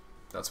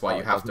 That's why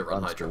you have to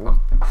run Hydro Scald?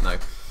 Pump. No.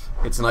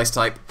 It's an Ice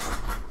type.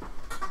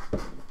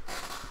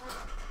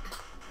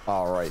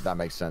 Oh, right, that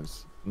makes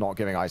sense. Not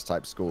giving Ice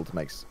type Scald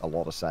makes a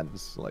lot of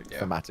sense, like,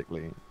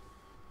 thematically.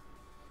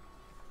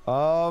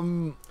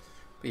 But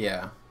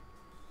yeah.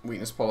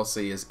 Weakness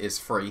policy is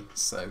free,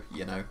 so,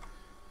 you know,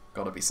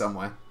 gotta be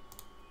somewhere.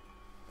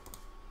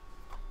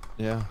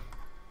 Yeah.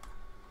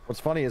 What's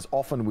funny is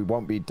often we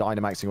won't be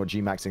Dynamaxing or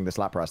G-Maxing this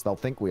Lapras. They'll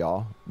think we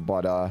are,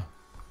 but,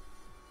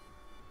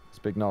 it's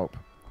big nope.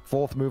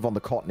 4th move on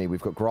the Cottony. We've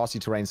got Grassy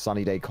Terrain,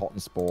 Sunny Day, Cotton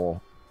Spore.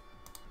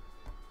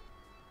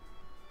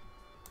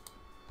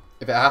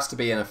 If it has to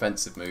be an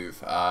offensive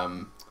move,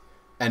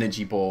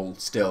 Energy Ball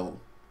still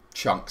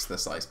chunks the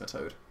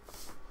Seismitoad.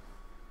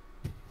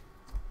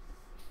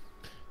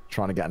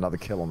 Trying to get another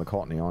kill on the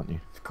Cottony, aren't you?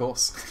 Of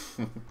course.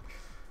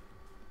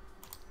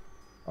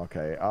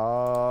 Okay,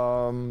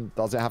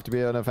 does it have to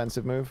be an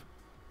offensive move?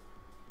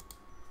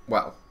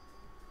 Well,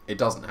 it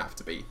doesn't have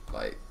to be,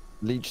 like...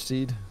 Leech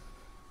Seed?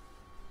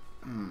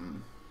 I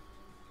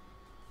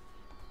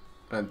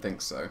don't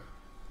think so.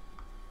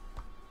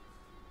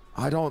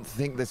 I don't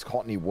think this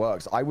Cottony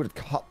works. I would have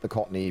cut the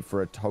Cottony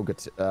for a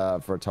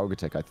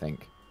Togetic, I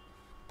think.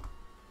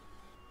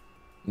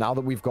 Now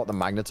that we've got the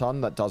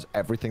Magneton that does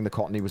everything the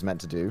Cottony was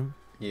meant to do.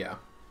 Yeah.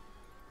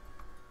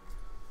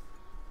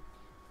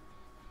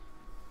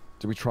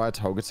 Do we try a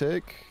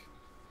Togetic?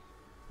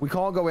 We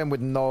can't go in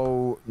with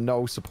no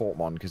support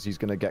mon because he's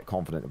going to get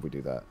confident if we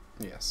do that.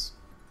 Yes.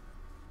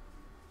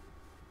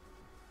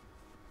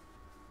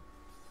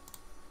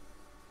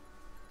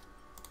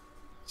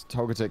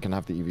 Togetic can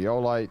have the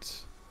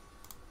Eviolite.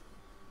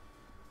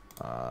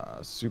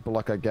 Super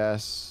Luck, I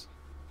guess.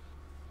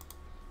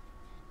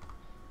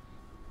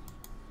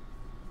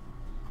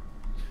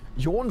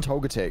 Yawn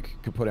Togetic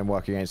could put in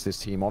work against this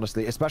team,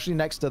 honestly. Especially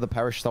next to the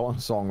Perish Song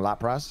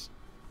Lapras.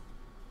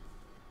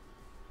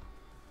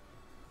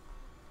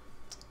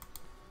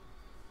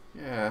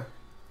 Yeah.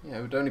 Yeah,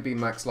 it would only be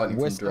Max Lightning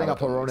We're from setting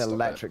up our own Duraludon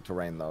electric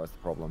terrain, though, is the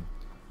problem.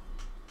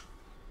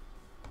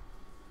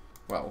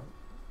 Well,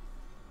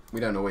 we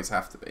don't always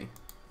have to be.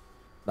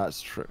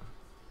 That's true.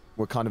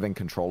 We're kind of in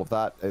control of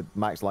that.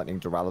 Max Lightning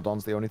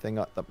Duraludon's the only thing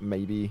that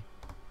maybe...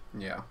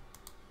 Yeah.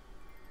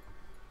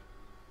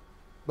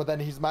 But then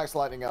he's Max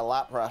Lightning a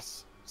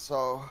Lapras,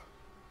 so...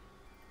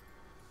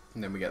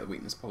 And then we get the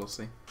weakness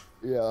policy.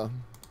 Yeah.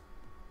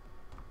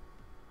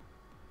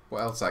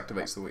 What else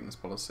activates the weakness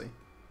policy?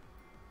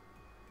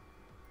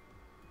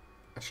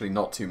 Actually,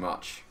 not too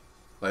much.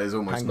 Like, there's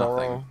almost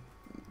nothing.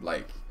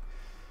 Like...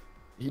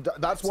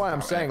 That's why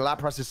I'm saying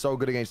Lapras is so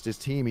good against his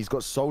team. He's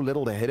got so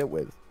little to hit it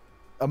with.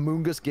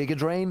 Amoonguss Giga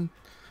Drain?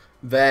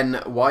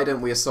 Then why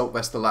don't we Assault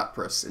Vest the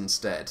Lapras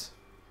instead?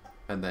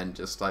 And then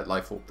just like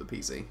Life Orb the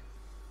PZ?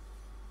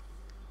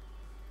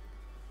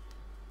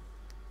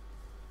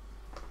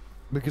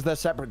 Because they're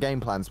separate game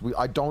plans.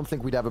 I don't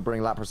think we'd ever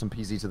bring Lapras and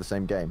PZ to the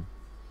same game.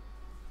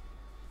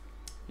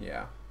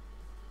 Yeah.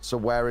 So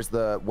where is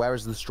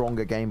the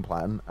stronger game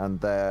plan? And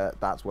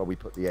that's where we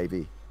put the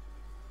AV.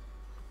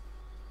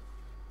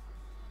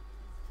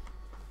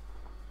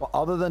 But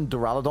other than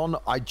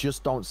Duraludon, I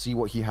just don't see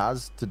what he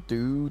has to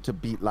do to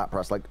beat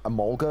Lapras. Like,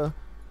 Amoonguss?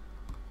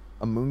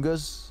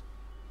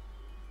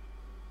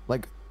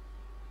 Like...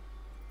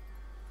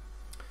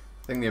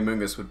 I think the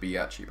Amoonguss would be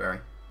Berry.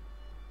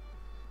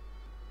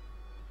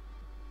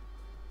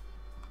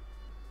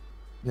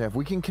 Yeah, if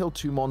we can kill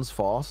 2 mons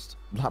fast,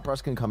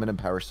 Lapras can come in and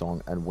Perish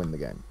Song and win the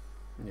game.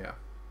 Yeah.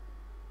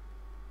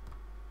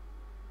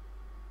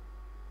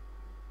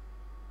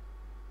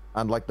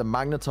 And, like, the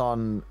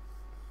Magneton...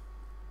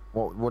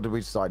 What did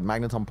we decide?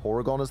 Magneton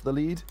Porygon as the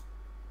lead?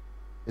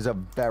 is a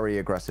very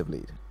aggressive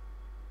lead.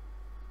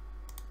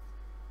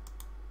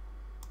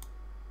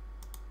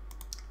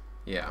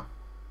 Yeah.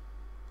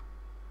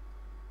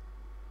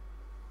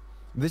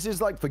 This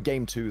is like for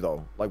game 2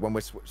 though, like when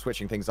we're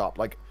switching things up.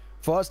 Like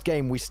first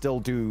game we still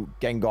do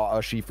Gengar,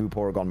 Urshifu,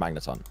 Porygon,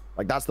 Magneton.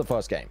 Like that's the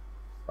first game,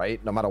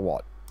 right? No matter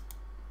what.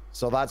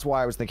 So that's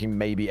why I was thinking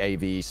maybe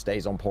AV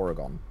stays on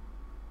Porygon.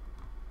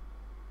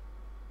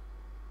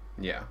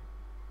 Yeah.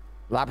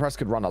 Lapras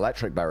could run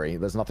Electric Berry.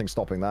 There's nothing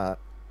stopping that.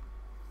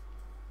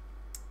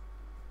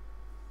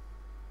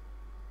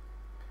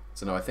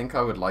 So no, I think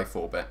I would Life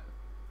Orb it.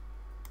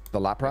 The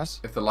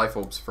Lapras? If the Life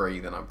Orb's free,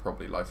 then I'd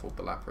probably Life Orb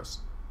the Lapras.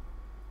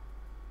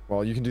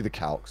 Well, you can do the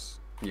calcs.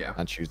 Yeah.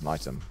 And choose an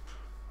item.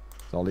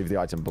 So I'll leave the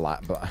item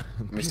black, but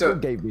people still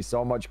gave me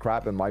so much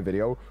crap in my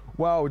video.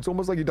 Wow, it's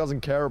almost like he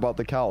doesn't care about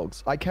the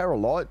calcs. I care a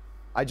lot.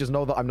 I just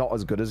know that I'm not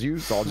as good as you,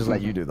 so I'll just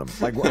let you do them.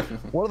 Like, what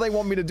do they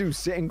want me to do?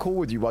 Sit and cool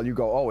with you while you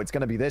go, oh, it's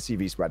going to be this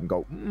EV spread, and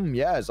go,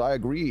 yes, I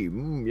agree,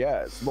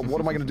 yes. But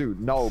what am I going to do?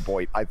 No,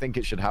 Boyt, I think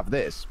it should have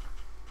this.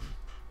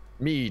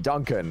 Me,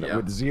 Duncan,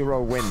 with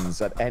 0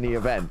 wins at any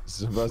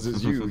events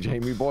versus you,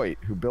 Jamie Boyt,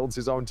 who builds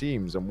his own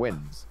teams and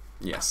wins.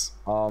 Yes.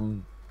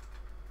 So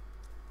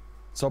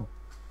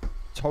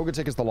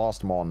Togetic is the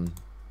last mon.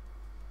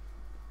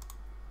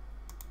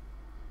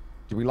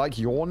 Do we like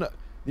Yawn?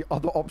 The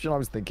other option I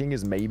was thinking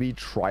is maybe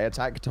try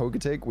attack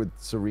Togetic with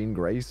Serene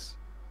Grace.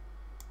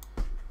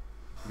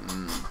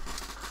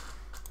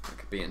 That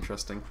could be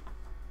interesting.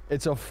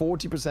 It's a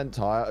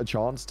 40%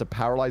 chance to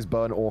paralyze,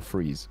 burn, or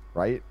freeze,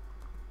 right?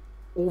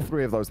 All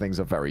 3 of those things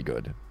are very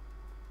good.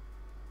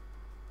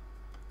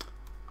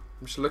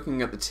 I'm just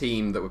looking at the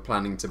team that we're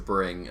planning to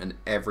bring, and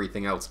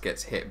everything else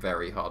gets hit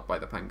very hard by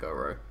the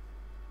Pangoro.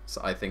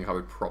 So I think I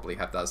would probably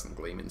have Dazzling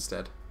Gleam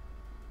instead.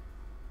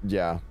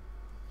 Yeah.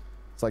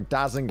 It's like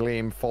Dazzling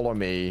Gleam, follow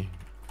me.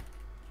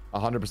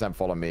 100%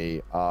 follow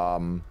me.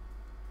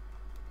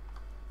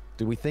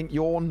 Do we think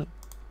Yawn?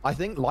 I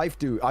think Life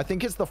Do. I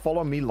think it's the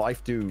follow me,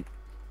 Life Do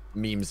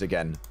memes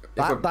again.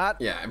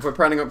 Yeah, if we're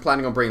planning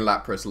on bringing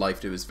Lapras,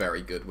 Life Do is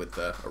very good with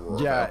the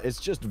Aurora Yeah, Veil. it's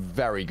just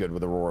very good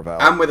with Aurora Veil.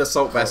 And with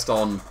Assault Vest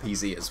on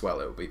PZ as well,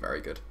 it would be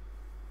very good.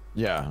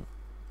 Yeah.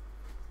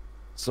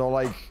 So,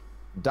 like,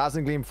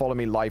 Dazzling Gleam, follow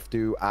me, Life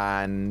Do,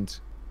 and...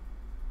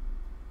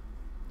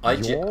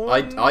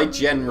 I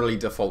generally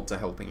default to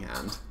Helping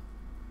Hand.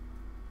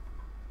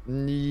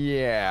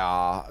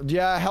 Yeah.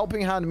 Yeah,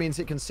 Helping Hand means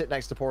it can sit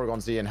next to Porygon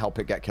Z and help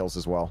it get kills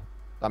as well.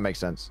 That makes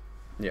sense.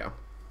 Yeah.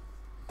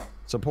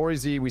 So Pori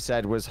Z, we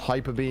said, was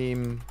Hyper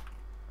Beam,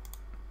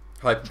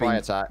 Hyper Try Beam,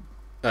 Attack.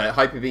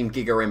 Hyper Beam,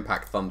 Giga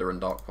Impact, Thunder,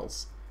 and Dark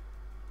Pulse.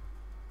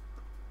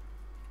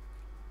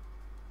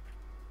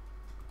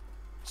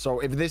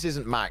 So if this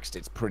isn't maxed,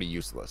 it's pretty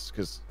useless,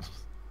 because...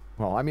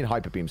 Well, I mean,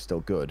 Hyper Beam's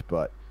still good,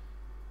 but...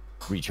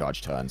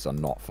 Recharge turns are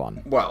not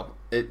fun. Well,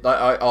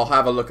 I'll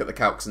have a look at the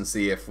calcs and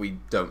see if we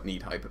don't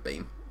need Hyper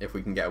Beam. If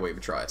we can get away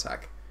with Try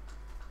Attack.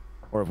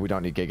 Or if we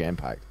don't need Giga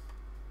Impact.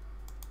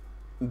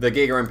 The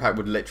Giga Impact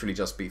would literally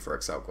just be for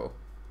Excelgor.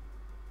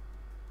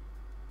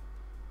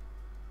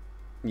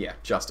 Yeah,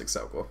 just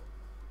Excelgor.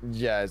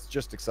 Yeah, it's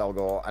just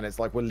Excelgor, and it's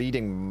like we're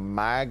leading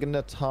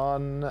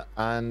Magneton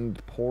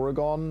and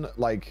Porygon.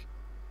 Like,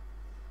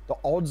 the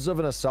odds of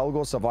an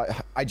Excelgor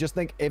survive... I just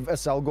think if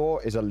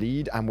Excelgor is a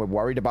lead and we're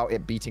worried about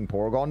it beating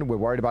Porygon, we're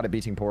worried about it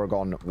beating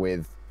Porygon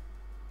with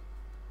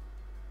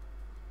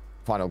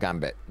Final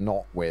Gambit,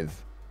 not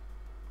with...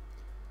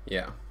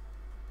 Yeah.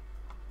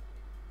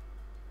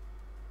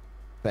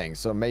 Thing.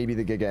 So maybe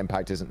the Giga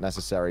Impact isn't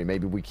necessary.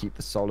 Maybe we keep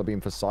the Solar Beam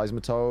for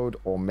Seismitoad,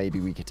 or maybe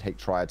we could take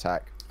Try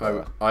Attack.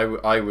 I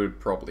would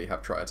probably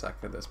have Try Attack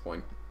at this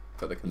point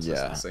for the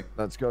consistency. Yeah,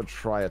 let's go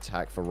Try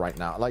Attack for right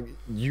now. Like,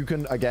 you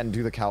can, again,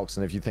 do the calcs,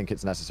 and if you think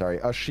it's necessary.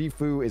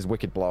 Shifu is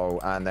Wicked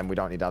Blow, and then we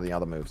don't need any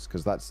other moves,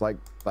 because that's like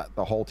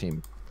the whole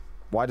team.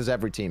 Why does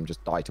every team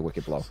just die to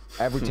Wicked Blow?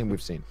 Every team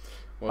we've seen.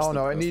 Oh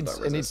no, it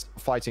needs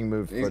fighting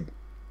move for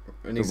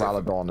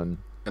Valadon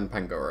and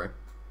Pangoro.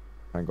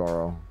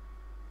 Pangoro.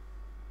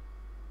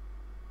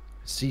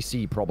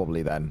 CC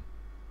probably then.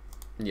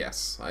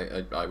 Yes,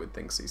 I would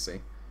think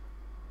CC.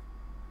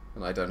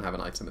 And I don't have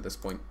an item at this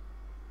point.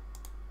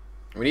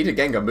 We need a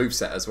Gengar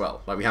moveset as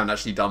well. Like, we haven't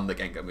actually done the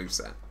Gengar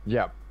moveset.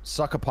 Yeah.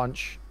 Sucker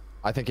Punch.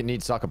 I think it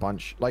needs Sucker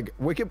Punch. Like,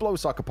 Wicked Blow,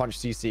 Sucker Punch,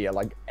 CC are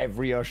like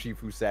every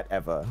Urshifu set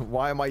ever.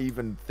 Why am I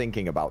even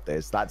thinking about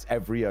this? That's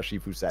every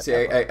Urshifu set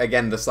ever.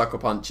 Again, the Sucker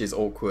Punch is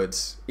awkward.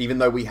 Even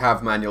though we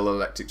have manual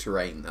electric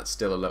terrain, that's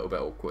still a little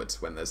bit awkward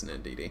when there's an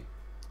NDD.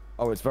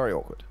 Oh, it's very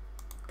awkward.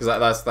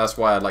 Because that's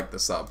why I like the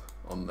sub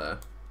on the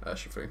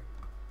Urshifu.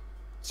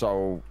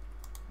 So,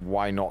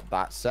 why not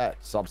that set?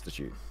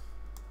 Substitute.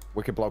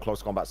 Wicked Blow,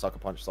 Close Combat, Sucker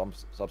Punch,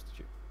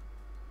 substitute.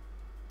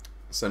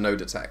 So no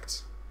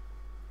Detect.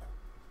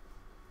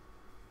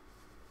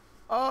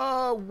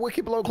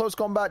 Wicked Blow, Close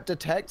Combat,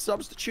 Detect,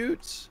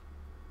 substitutes.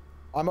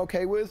 I'm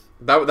okay with.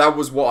 That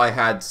was what I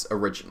had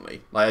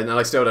originally. Like, and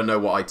I still don't know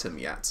what item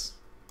yet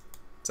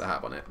to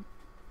have on it.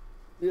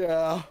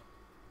 Yeah.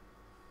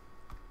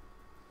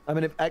 I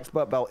mean, if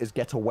Expert Belt is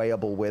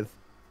get-awayable with,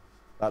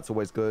 that's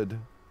always good.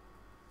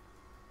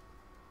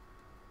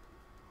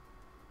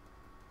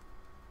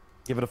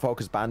 Give it a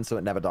focus band so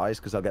it never dies,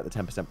 because I'll get the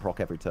 10% proc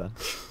every turn.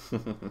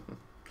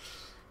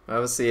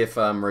 I'll see if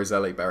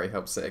Roselli Berry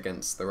helps it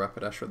against the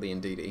Rapidash or the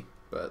Indeedee,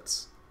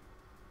 but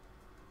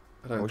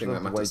I don't think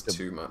that matters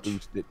too much.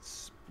 Boost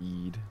its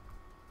speed.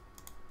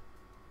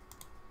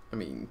 I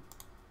mean,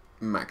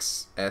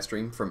 max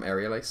Airstream from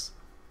Aerial Ace.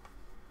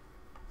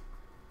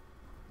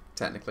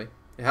 Technically,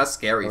 it has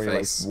Scary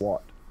Face.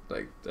 What?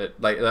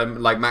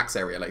 Like max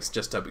Aerial Ace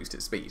just to boost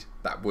its speed.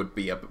 That would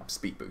be a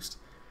speed boost.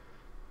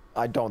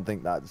 I don't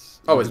think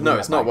that's. Oh, it's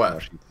not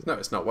worth. No,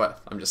 it's not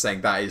worth. I'm just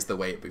saying that is the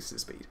way it boosts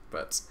its speed.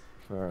 But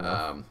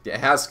yeah, it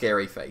has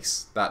Scary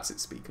Face. That's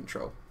its speed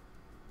control.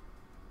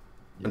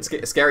 Yeah. And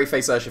Scary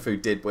Face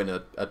Urshifu did win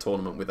a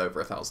tournament with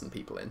over 1,000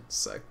 people in.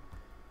 So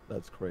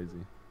that's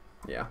crazy.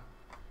 Yeah.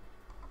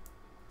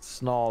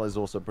 Snarl is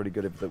also pretty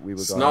good if we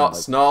were going. Like...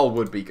 Snarl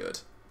would be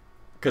good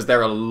because there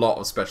are a lot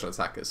of special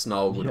attackers.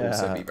 Snarl would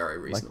also be very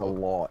reasonable. Like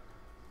a lot.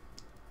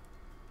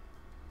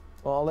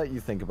 Well, I'll let you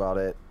think about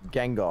it.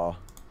 Gengar.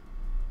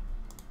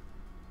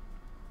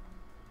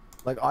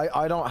 Like,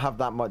 I don't have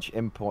that much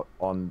input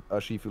on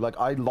Urshifu. Like,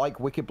 I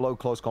like Wicked Blow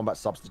Close Combat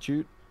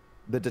Substitute.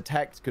 The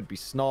Detect could be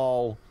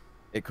Snarl.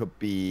 It could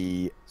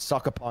be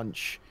Sucker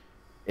Punch.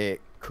 It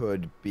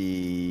could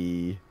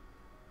be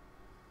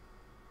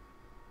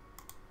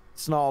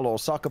Snarl or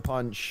Sucker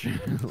Punch.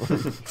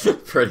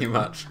 Pretty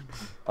much.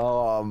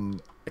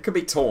 It could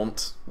be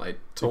Taunt. Like,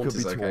 Taunt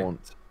is okay.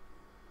 Taunt.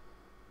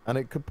 And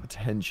it could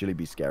potentially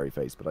be Scary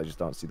Face, but I just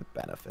don't see the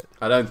benefit.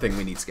 I don't think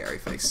we need Scary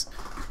Face.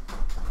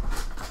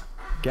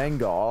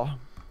 Gengar.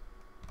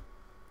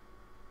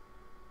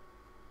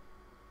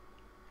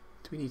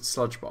 Do we need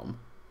Sludge Bomb?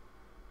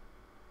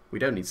 We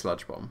don't need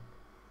Sludge Bomb.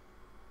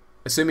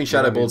 Assuming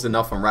Shadow Ball's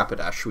enough on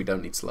Rapidash, we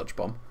don't need Sludge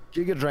Bomb.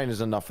 Giga Drain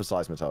is enough for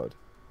Seismitoad,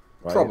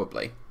 right?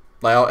 Probably.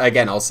 Like,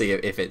 again, I'll see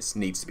if it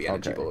needs to be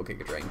Energy Ball or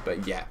Giga Drain.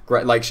 But yeah,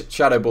 like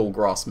Shadow Ball,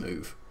 Grass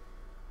move.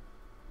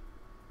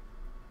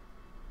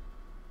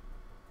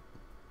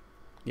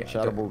 Yeah,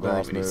 Shadow Ball,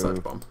 Grass move.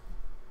 Sludge Bomb.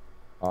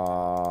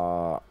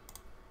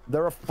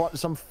 There are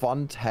some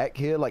fun tech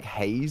here, like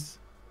Haze.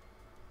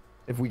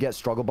 If we get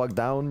Struggle Bug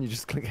down, you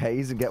just click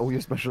Haze and get all your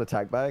special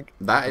attack back.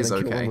 That is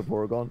okay. Kill one with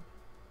Porygon.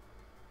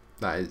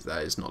 That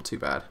is not too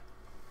bad.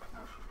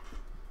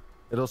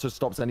 It also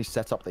stops any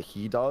setup that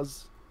he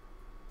does.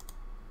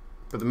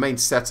 But the main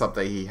setup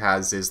that he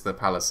has is the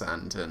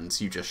Palisand,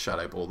 and you just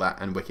Shadow Ball that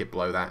and Wicked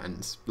Blow that,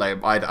 and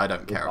like I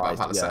don't care about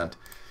Palisand.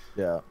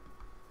 Yeah.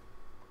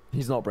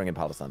 He's not bringing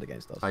Palisand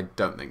against us. I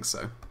don't think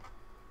so.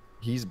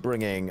 He's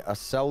bringing a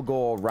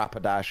Selgor,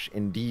 Rapidash,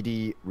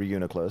 Indeedee,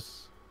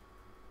 Reuniclus,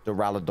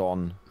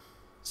 Duraludon,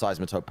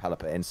 Seismitoad,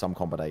 Pelipper in some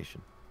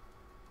combination.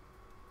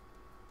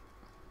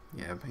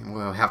 Yeah,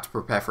 we'll have to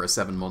prepare for a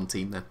 7-mon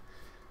team then.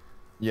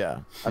 Yeah,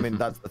 I mean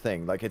that's the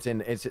thing. Like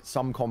it's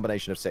some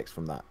combination of 6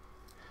 from that.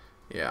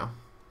 Yeah.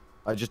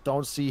 I just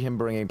don't see him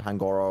bringing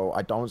Pangoro.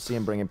 I don't see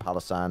him bringing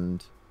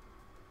Palisand.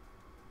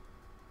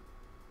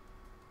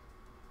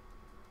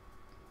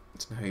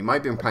 No, he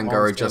might bring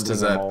Pangoro just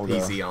as a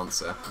easy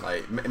answer.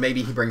 Like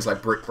maybe he brings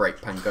like Brick Break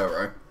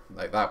Pangoro.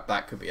 Like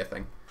that could be a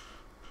thing.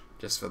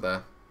 Just for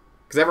the,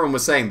 because everyone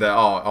was saying that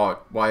oh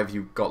why have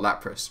you got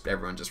Lapras?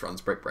 Everyone just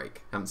runs Brick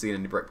Break. Haven't seen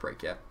any Brick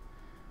Break yet.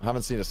 I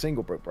haven't seen a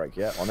single Brick Break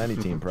yet on any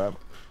team prep.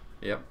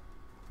 Yep.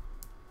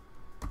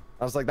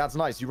 I was like, that's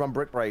nice. You run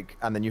Brick Break,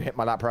 and then you hit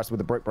my Lapras with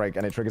the Brick Break,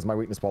 and it triggers my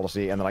weakness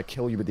policy, and then I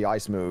kill you with the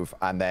Ice move,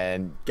 and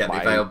then... Get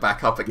my Veil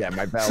back up again. Yeah,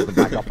 my Veil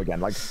back up again.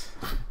 Like,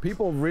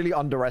 people really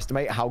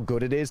underestimate how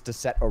good it is to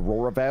set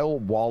Aurora Veil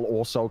while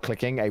also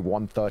clicking a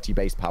 130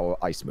 base power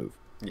Ice move.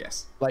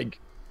 Yes. Like,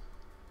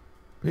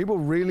 people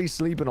really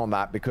sleeping on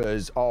that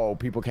because, oh,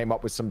 people came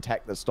up with some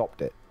tech that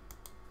stopped it.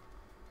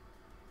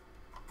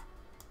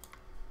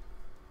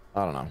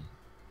 I don't know.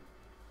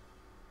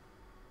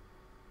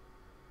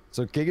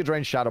 So Giga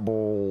Drain, Shadow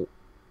Ball.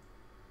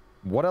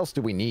 What else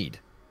do we need?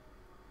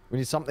 We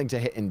need something to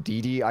hit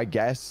Indeedee, I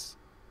guess.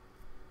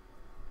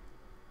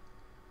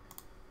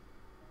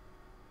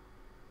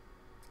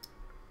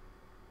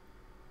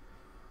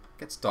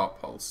 Gets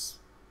Dark Pulse.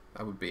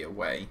 That would be a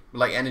way.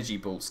 Like Energy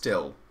Ball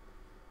still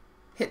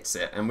hits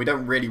it, and we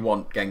don't really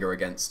want Gengar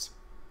against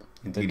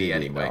Indeedee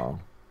anyway. No.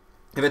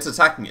 If it's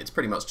attacking it, it's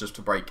pretty much just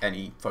to break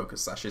any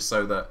focus sashes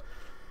so that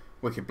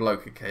Wicked Blow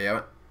could KO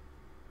it.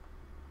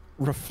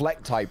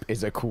 Reflect type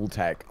is a cool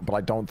tech, but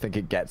I don't think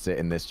it gets it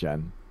in this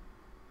gen.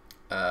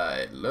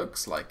 It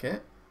looks like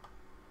it.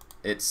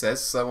 It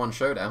says so on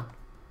Showdown.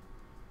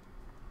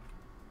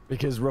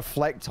 Because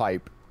Reflect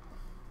type...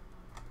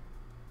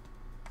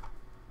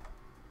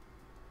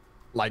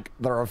 Like,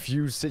 there are a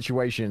few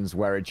situations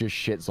where it just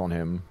shits on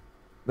him.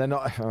 They're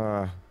not...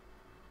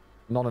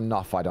 not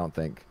enough, I don't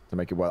think, to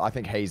make it work. I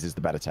think Haze is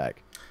the better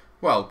tech.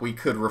 Well, we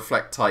could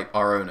Reflect type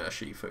our own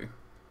Urshifu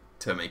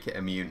to make it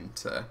immune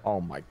to...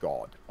 Oh my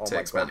god. Oh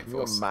my god. Can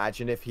you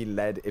imagine if he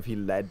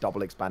led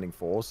double expanding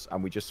force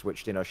and we just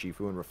switched in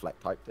Urshifu and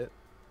Reflect typed it?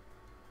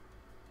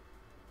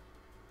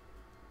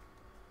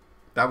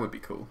 That would be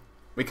cool.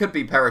 We could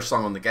be Perish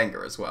Song on the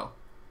Gengar as well.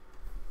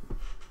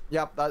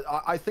 Yeah,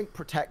 I think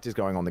Protect is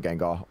going on the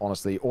Gengar,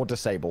 honestly, or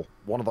Disable.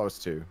 One of those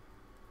two.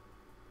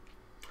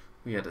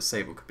 Yeah,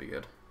 Disable could be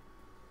good.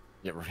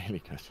 Yeah,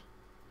 really good.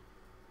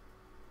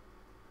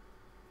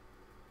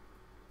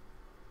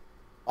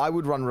 I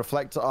would run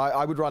Reflect.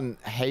 I would run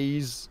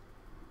Haze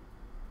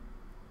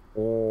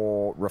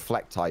or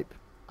Reflect type,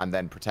 and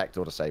then Protect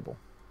or Disable.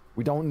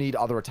 We don't need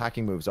other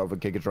attacking moves over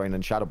Giga Drain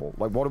and Shadow Ball.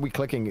 Like, what are we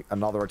clicking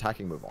another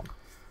attacking move on?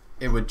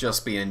 It would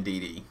just be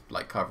NDD,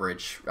 like,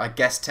 coverage. I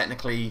guess,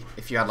 technically,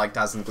 if you had, like,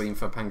 Dazzling Gleam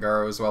for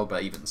Pangoro as well,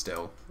 but even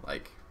still,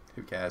 like,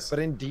 who cares? But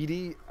in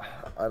DD,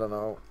 I don't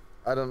know.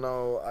 I don't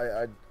know.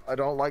 I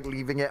don't like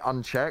leaving it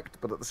unchecked,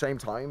 but at the same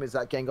time, is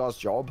that Gengar's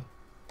job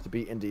to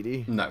beat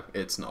Ndidi? No,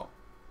 it's not.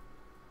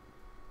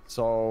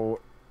 So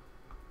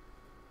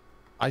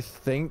I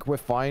think we're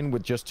fine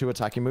with just 2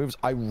 attacking moves.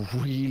 I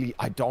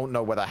don't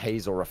know whether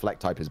Haze or Reflect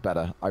type is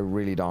better. I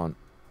really don't.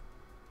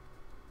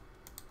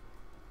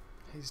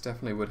 Haze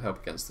definitely would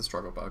help against the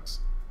Struggle Bugs.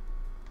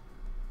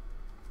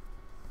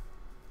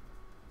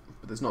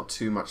 But there's not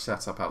too much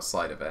setup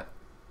outside of it.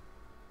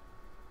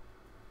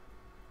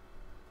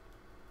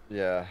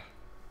 Yeah.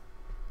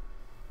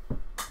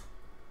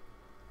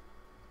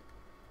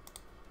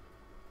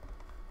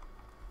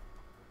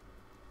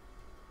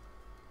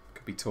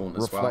 Could be Taunt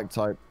as well. Reflect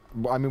type.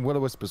 I mean,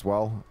 Will-O-Wisp as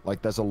well.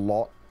 Like, there's a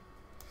lot.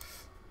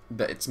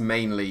 But it's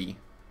mainly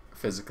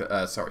physical.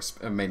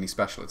 Mainly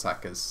special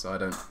attackers. So I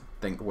don't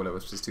think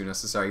Will-O-Wisp is too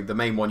necessary. The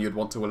main one you'd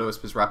want to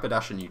Will-O-Wisp is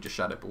Rapidash, and you just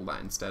Shadow Ball that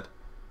instead.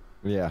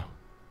 Yeah.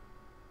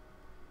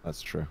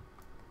 That's true.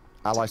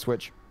 Ally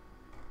switch.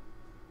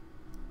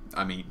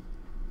 I mean,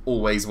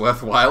 always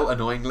worthwhile,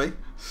 annoyingly.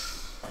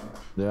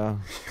 Yeah.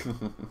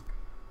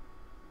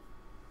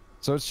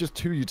 So it's just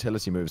 2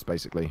 utility moves,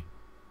 basically.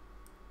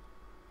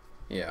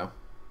 Yeah.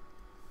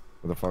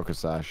 With a Focus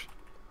Sash.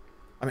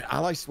 I mean,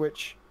 Ally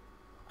switch,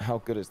 how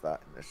good is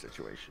that in this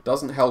situation?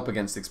 Doesn't help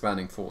against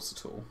Expanding Force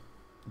at all.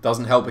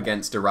 Doesn't help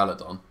against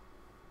Duraludon.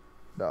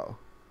 No.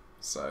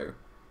 So,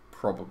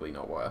 probably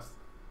not worth.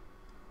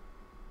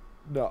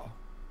 No.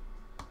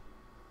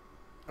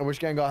 I wish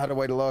Gengar had a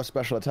way to lower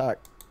special attack.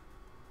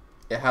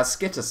 It has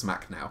Skitter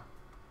Smack now.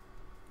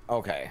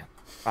 Okay.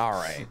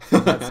 Alright.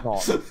 That's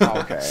not...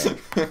 Okay.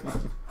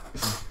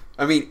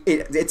 I mean,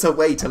 it's a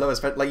way to lower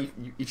special... Like,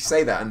 you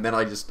say that, and then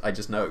I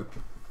just know.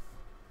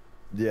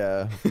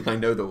 Yeah. I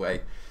know the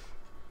way.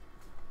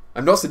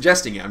 I'm not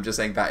suggesting it, I'm just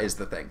saying that is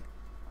the thing.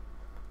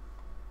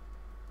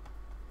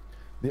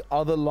 The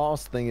other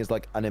last thing is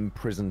like an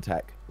imprison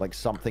tech. Like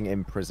something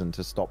imprisoned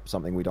to stop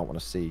something we don't want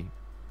to see.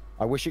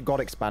 I wish it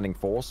got Expanding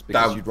Force,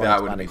 because you'd run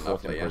Expanding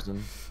Force in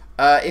prison.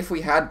 If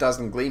we had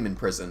Dazzling Gleam in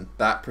prison,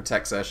 that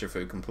protects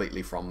Urshifu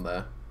completely from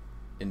the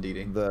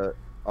Indeedee.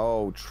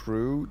 Oh,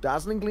 true.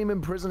 Dazzling Gleam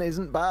in prison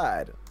isn't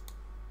bad.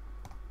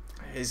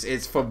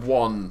 It's for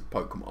one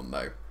Pokemon,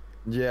 though.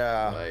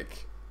 Yeah.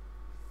 Like,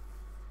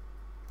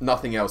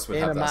 nothing else would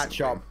have in a Dazzling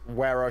matchup Gleam.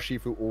 where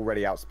Urshifu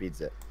already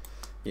outspeeds it.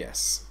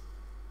 Yes.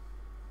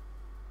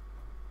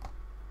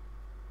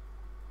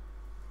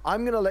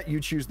 I'm going to let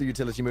you choose the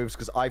utility moves,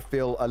 because I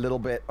feel a little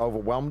bit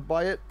overwhelmed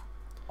by it.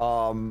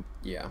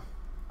 Yeah.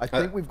 I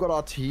think we've got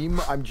our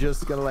team. I'm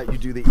just going to let you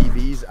do the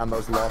EVs and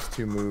those last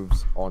 2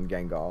 moves on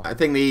Gengar. I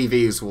think the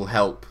EVs will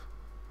help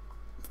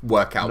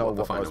work out what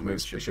the final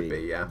moves should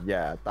be. Yeah.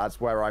 Yeah, that's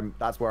where I'm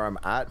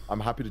at. I'm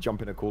happy to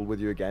jump in a call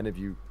with you again if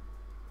you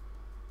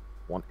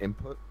want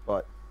input,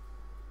 but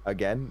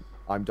again,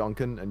 I'm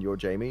Duncan and you're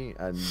Jamie,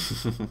 and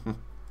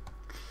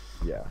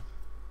yeah.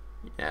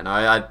 Yeah, no,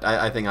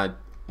 I think I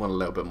want a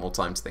little bit more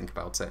time to think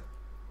about it.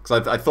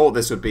 Because I thought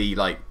this would be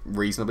like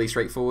reasonably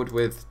straightforward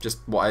with just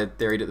what I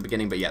theoried at the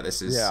beginning, but yeah,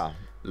 this is a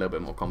little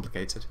bit more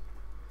complicated.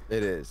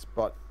 It is,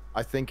 but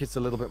I think it's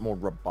a little bit more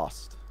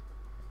robust.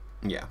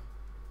 Yeah.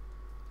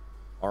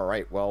 All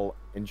right, well,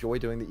 enjoy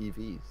doing the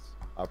EVs.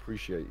 I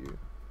appreciate you,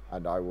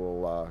 and I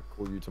will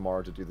call you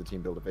tomorrow to do the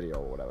team builder video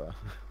or whatever.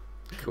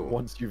 Cool.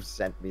 Once you've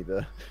sent me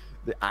the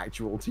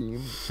actual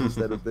team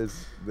instead of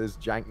this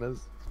jankness.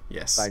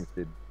 Yes. Thanks,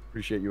 dude.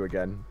 Appreciate you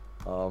again.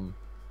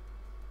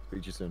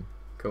 Speak to you soon.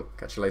 Cool.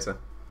 Catch you later.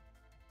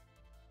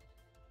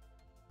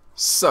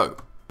 So,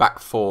 back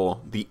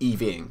for the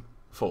EVing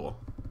for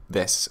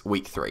this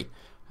week 3.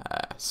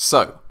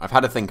 So, I've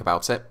had a think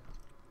about it.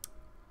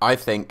 I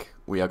think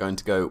we are going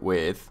to go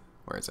with...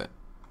 Where is it?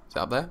 Is it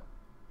up there?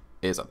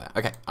 It is up there.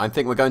 Okay. I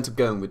think we're going to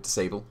go with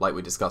Disable, like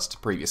we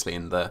discussed previously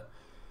in the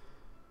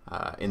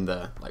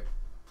like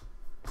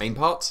main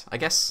part, I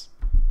guess.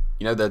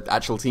 You know, the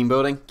actual team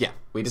building? Yeah,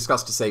 we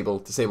discussed Disable.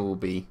 Disable will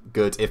be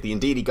good. If the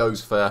Indeedee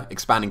goes for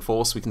Expanding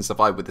Force, we can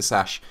survive with the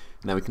Sash,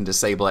 and then we can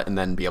disable it and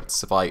then be able to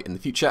survive in the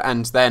future.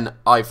 And then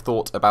I've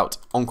thought about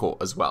Encore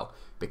as well,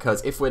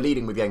 because if we're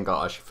leading with Gengar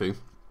Urshifu,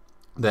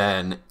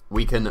 then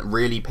we can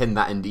really pin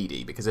that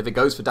Indeedee, because if it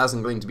goes for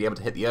Dazzling Gleam to be able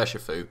to hit the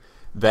Urshifu,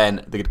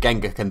 then the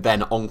Gengar can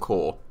then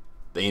Encore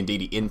the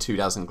Indeedee into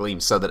Dazzling Gleam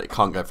so that it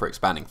can't go for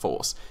Expanding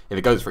Force. If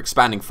it goes for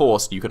Expanding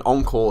Force, you can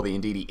Encore the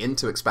Indeedee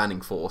into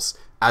Expanding Force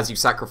as you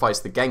sacrifice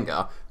the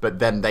Gengar, but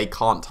then they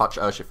can't touch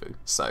Urshifu.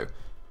 So,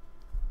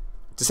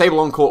 Disable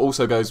Encore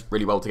also goes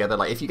really well together.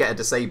 Like, if you get a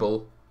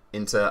Disable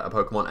into a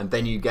Pokemon, and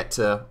then you get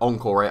to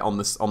Encore it on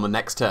the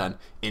next turn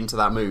into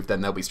that move,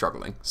 then they'll be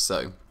struggling.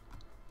 So,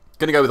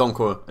 gonna go with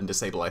Encore and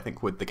Disable, I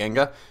think, with the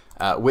Gengar.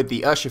 With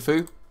the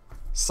Urshifu,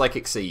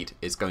 Psychic Seed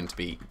is going to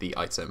be the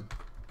item.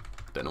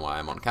 Don't know why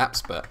I'm on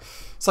caps, but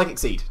Psychic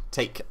Seed.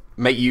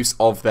 Make use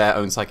of their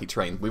own Psychic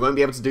Terrain. We won't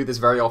be able to do this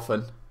very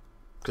often,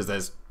 because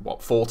there's,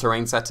 what, 4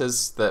 terrain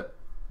setters that,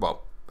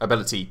 well,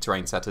 ability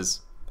terrain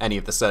setters, any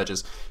of the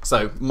surges.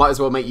 So, might as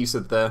well make use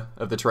of the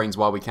terrains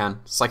while we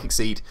can. Psychic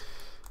Seed.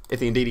 If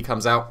the Indeedee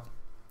comes out,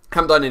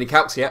 haven't done any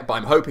calcs yet, but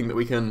I'm hoping that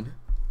we can,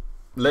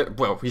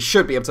 well, we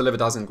should be able to live a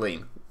Dazzling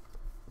Gleam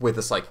with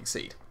the Psychic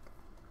Seed.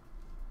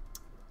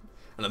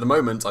 And at the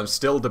moment, I'm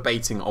still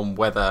debating on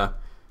whether,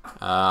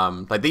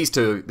 like these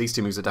two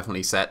moves are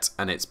definitely set,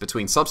 and it's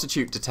between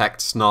Substitute,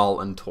 Detect,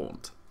 Snarl, and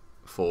Taunt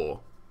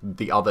for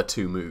the other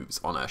 2 moves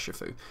on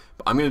Urshifu.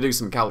 But I'm going to do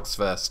some calcs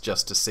first,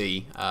 just to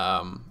see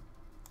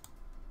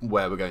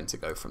where we're going to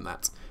go from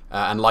that.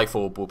 And Life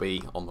Orb will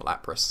be on the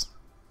Lapras.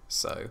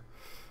 So...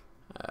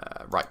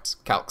 right,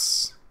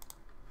 calcs.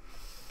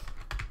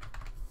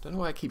 Don't know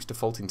why it keeps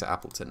defaulting to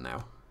Appleton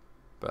now,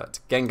 but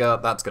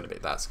Gengar, that's gonna be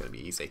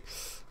easy.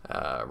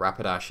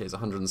 Rapidash is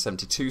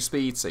 172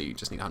 speed, so you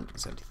just need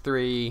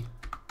 173.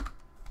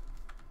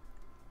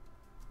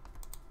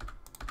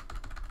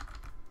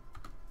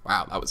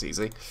 Wow, that was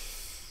easy.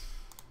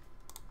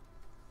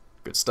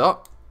 Good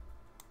start.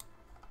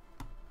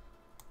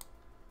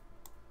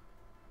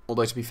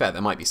 Although to be fair,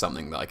 there might be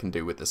something that I can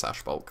do with this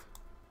Ash Bulk.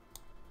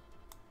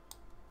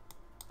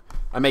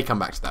 I may come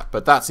back to that,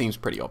 but that seems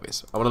pretty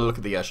obvious. I want to look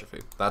at the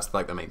Urshifu. That's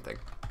like the main thing.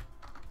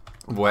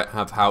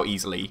 Of how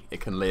easily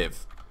it can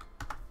live.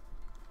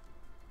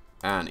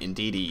 And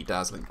Indeedee,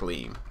 Dazzling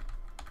Gleam.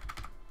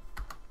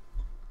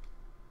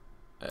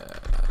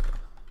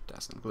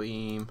 Dazzling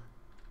Gleam.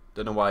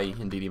 Don't know why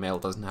Indeedee Male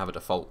doesn't have a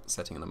default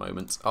setting at the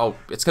moment. Oh,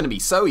 it's going to be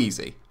so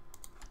easy.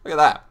 Look at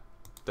that.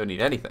 Don't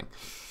need anything.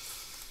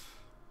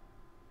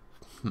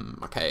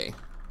 Okay.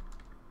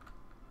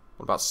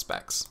 What about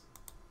specs?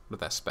 What are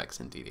their specs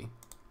in DD?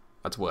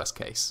 That's worst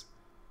case.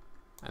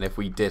 And if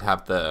we did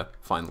have the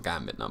final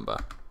gambit number,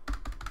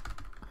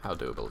 how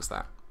doable is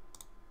that?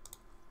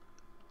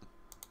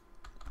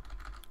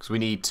 Because we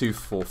need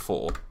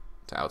 244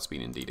 to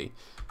outspeed in DD.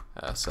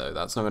 So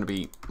that's not going to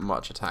be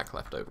much attack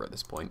left over at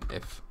this point,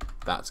 if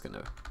that's going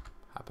to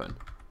happen.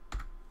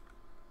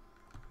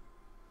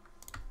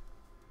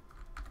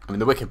 I mean,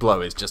 the Wicked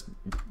Blow is just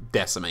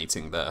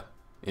decimating the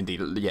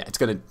Indeedee. Yeah, it's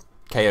going to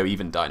KO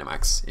even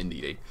Dynamax in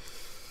DD.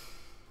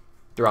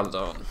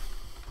 Duraludon.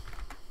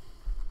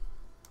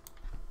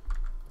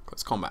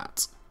 Let's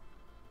combat.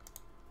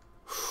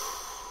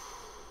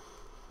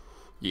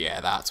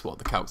 Yeah, that's what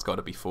the calc's got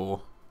to be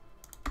for.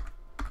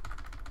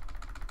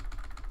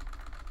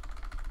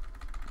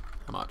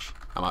 How much?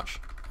 How much?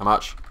 How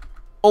much?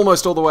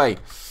 Almost all the way.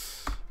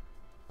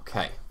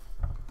 Okay.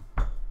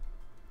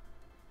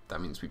 That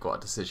means we've got a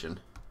decision.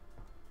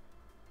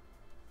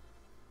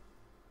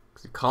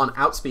 Because we can't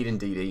outspeed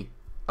Indeedee,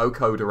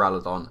 OHKO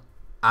Duraludon,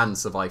 and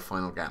survive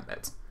Final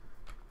Gambit.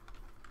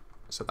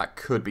 So that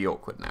could be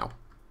awkward now.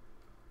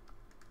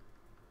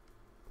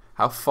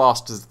 How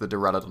fast does the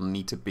Duraludon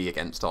need to be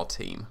against our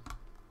team?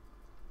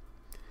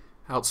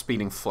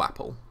 Outspeeding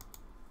Flapple.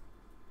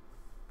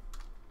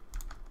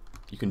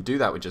 You can do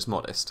that with just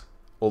Modest.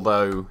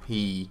 Although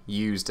he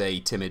used a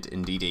Timid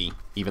Indeedee,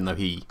 even though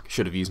he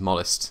should have used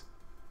Modest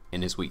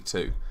in his week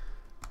 2.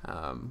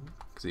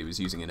 Because he was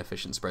using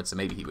inefficient spread, so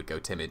maybe he would go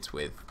Timid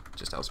with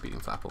just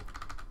outspeeding Flapple.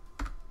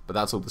 But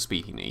that's all the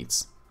speed he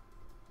needs.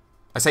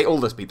 I say all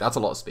the speed, that's a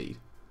lot of speed.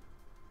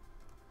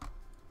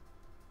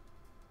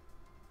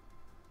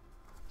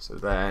 So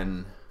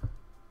then...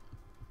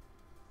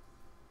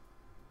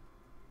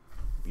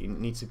 you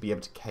need to be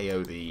able to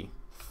KO the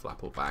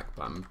Flapple back,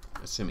 but I'm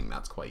assuming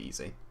that's quite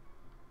easy.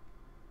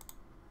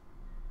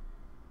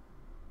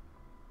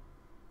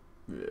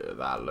 Yeah,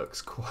 that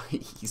looks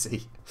quite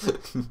easy.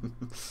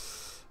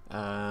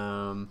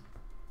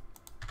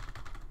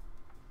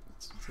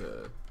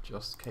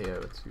 Just KO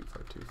a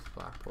 252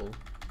 Flapple.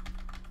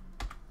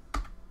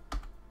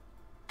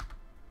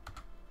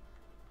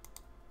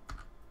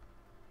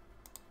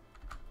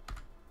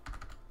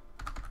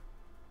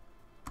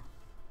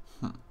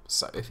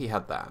 So if he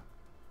had that,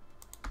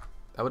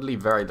 that would leave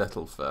very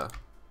little for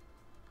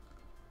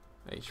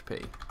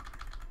HP.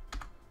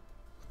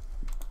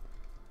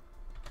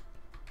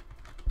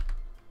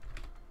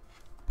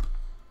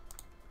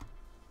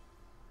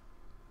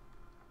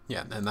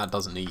 Yeah, and that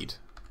doesn't need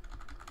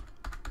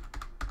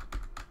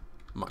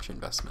much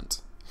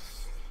investment.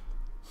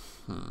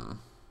 The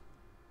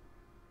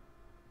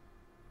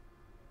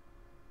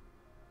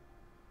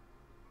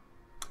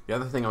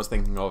other thing I was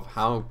thinking of,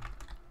 how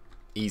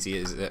easy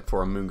is it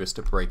for a Mungus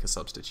to break a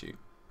substitute?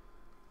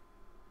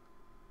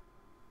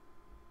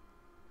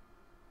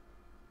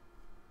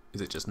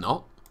 Is it just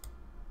not?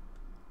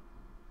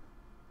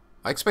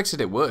 I expected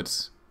it would,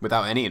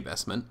 without any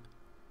investment.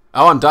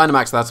 Oh, I'm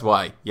Dynamax, that's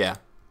why. Yeah,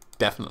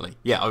 definitely.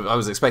 Yeah, I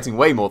was expecting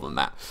way more than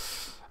that.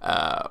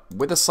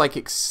 With a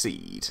Psychic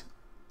Seed.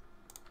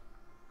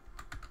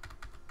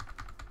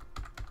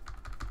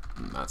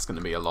 That's going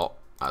to be a lot.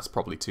 That's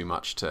probably too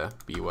much to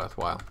be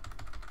worthwhile.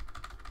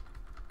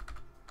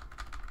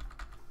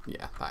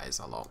 Yeah, that is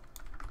a lot.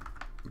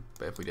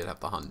 But if we did have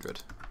the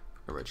 100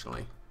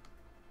 originally,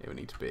 it would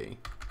need to be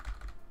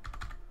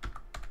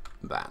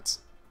that.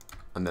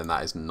 And then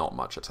that is not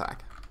much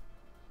attack.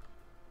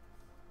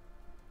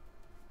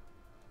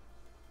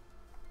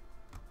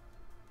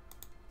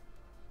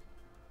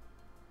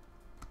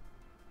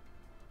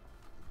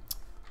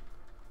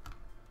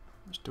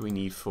 How much do we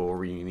need for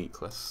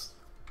Reuniqueless?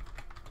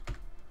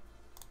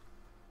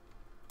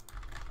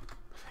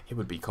 It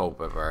would be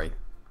Coldberry.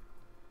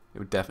 It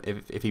would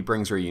definitely, if he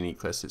brings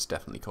Reuniqueless, it's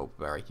definitely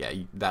Coldberry. Yeah,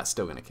 that's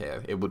still going to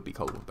KO. It would be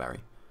Coldberry,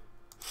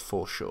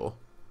 for sure.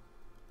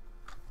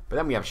 But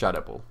then we have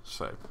Shadow Ball,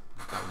 so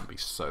that wouldn't be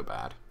so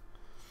bad.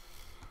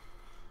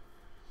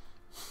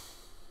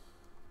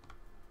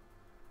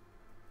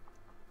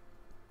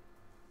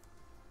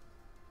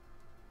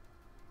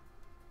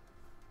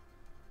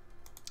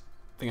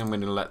 I think I'm going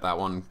to let that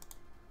one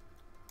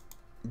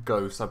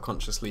go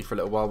subconsciously for a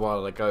little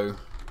while I go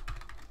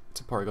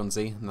to Porygon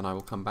Z, and then I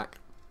will come back.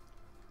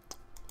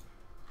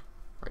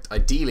 Right,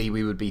 ideally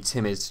we would be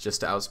timid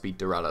just to outspeed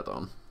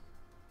Duraludon.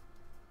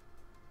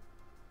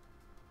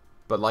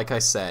 But like I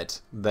said,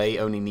 they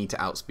only need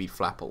to outspeed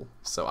Flapple,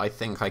 so I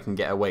think I can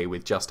get away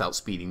with just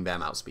outspeeding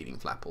them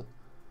outspeeding Flapple.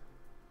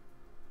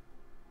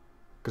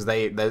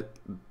 Because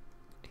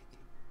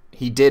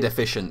he did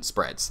efficient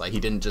spreads, like he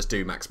didn't just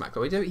do max.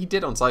 He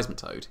did on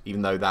Seismitoad,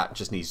 even though that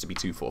just needs to be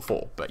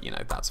 244, but you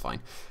know, that's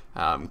fine.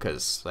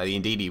 Because the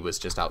Indeedee was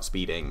just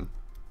outspeeding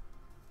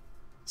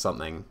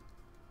something,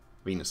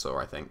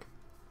 Venusaur, I think.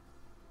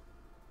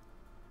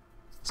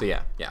 So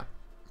yeah,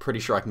 pretty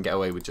sure I can get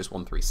away with just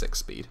 136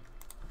 speed.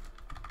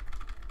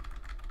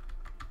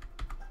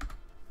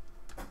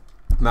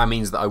 That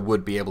means that I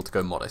would be able to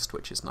go modest,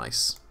 which is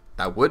nice.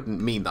 That would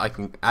mean that I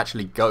can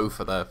actually go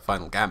for the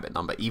final Gambit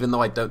number, even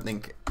though I don't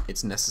think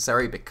it's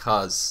necessary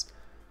because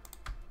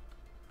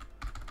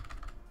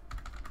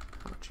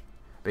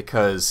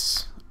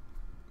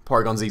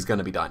Porygon Z is going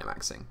to be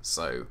Dynamaxing,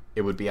 so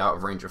it would be out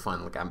of range of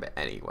final Gambit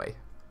anyway.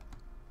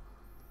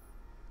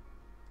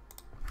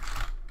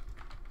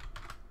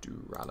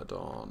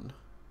 Duraludon,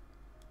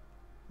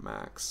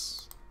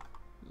 Max,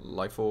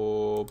 Life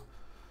Orb,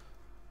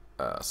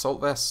 Assault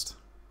Vest,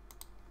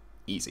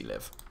 Easy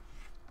Live,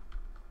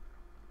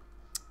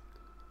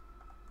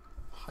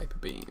 Hyper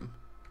Beam.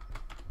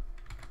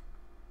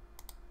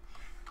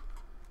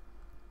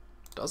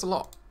 Does a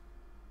lot.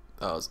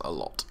 Does a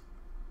lot.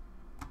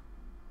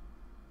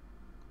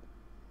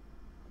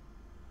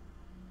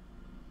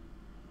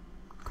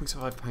 Can we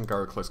survive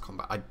Pangoro close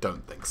combat? I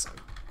don't think so.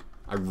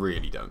 I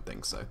really don't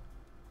think so.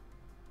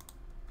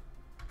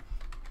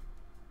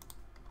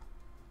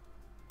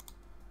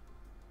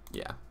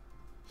 Yeah.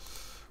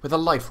 With a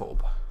Life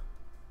Orb.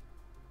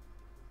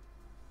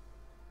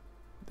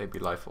 They'd be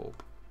Life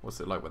Orb. What's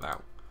it like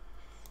without?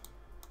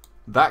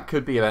 That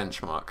could be a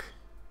benchmark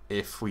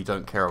if we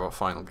don't care about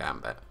Final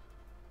Gambit.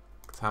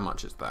 How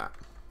much is that?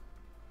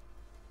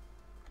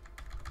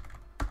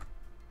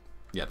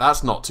 Yeah,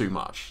 that's not too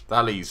much.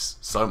 That leaves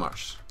so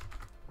much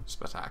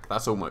attack.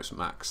 That's almost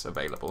max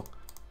available.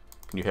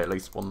 Can you hit at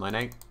least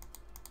 198?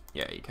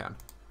 Yeah, you can.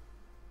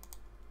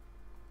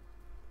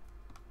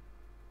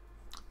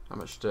 How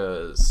much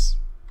does...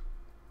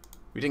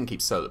 We didn't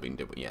keep Solar Beam,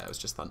 did we? Yeah, it was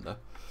just Thunder.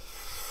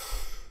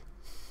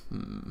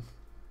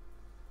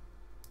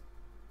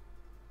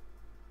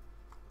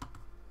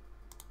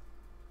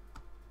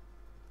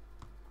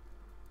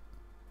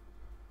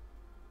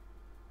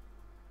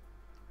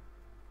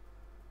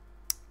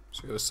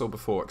 So we saw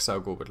before,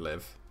 Excelgor would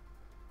live.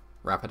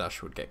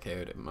 Rapidash would get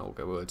KO'd,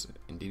 Emolga would,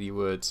 Indeedee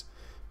would,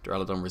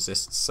 Duraludon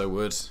resists, so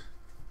would,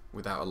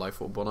 without a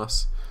Life Orb on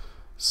us.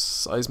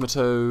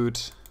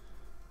 Seismitoad.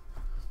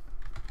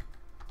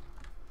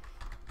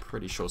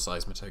 Pretty sure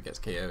Seismitoad gets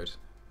KO'd.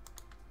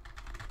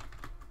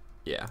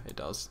 Yeah, it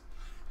does.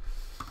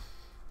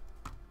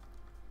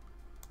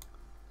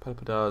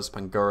 Pelipper does,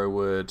 Pangoro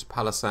would,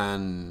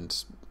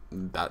 Palisand,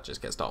 that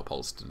just gets Dark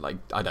Pulsed. Like,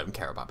 I don't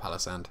care about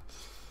Palisand.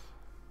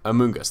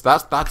 Amoonguss,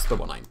 that's the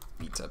one I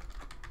need to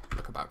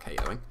look about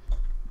KOing.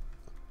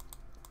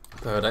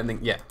 Though I don't think,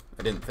 yeah,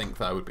 I didn't think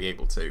that I would be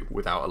able to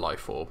without a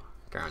Life Orb.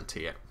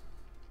 Guarantee it.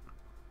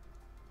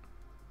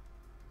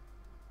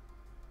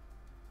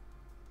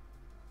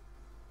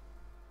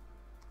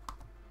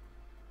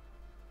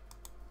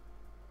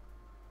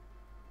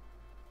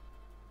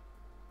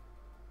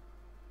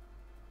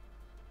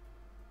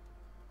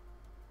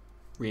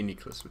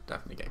 Reuniqueless would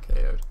definitely get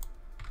KO'd.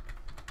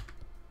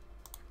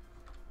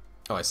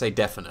 Oh, I say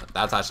definite.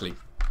 That's actually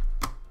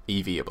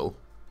EV-able.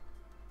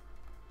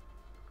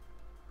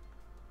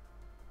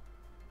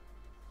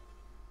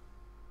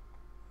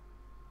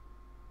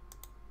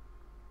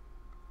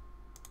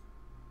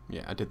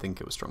 Yeah, I did think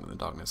it was stronger than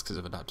Darkness because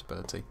of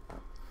adaptability.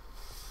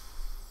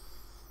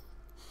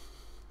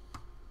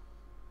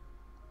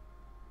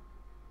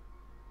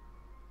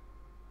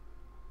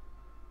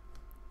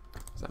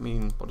 Does that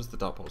mean, what does the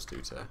Dark Pulse do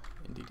to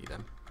Indeedee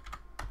then?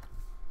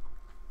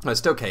 Well, it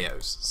still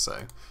KOs,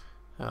 so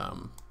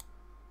But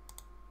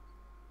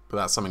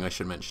that's something I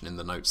should mention in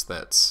the notes,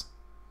 that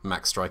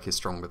Max Strike is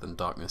stronger than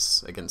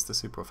Darkness against the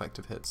super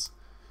effective hits.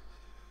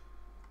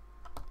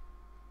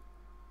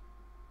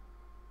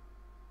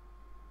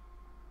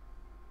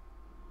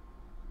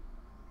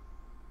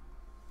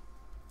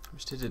 How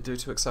much did it do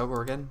to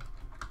Excelgor again?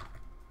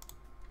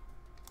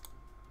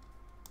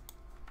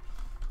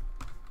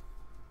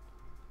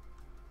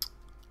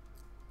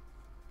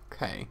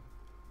 Okay.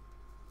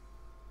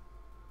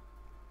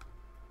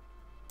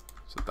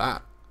 So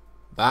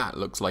that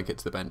looks like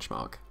it's the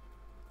benchmark.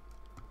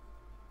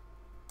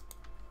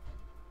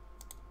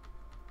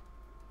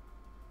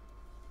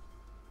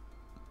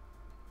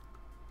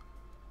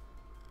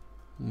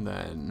 And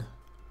then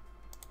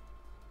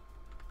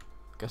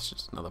I guess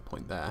just another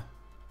point there.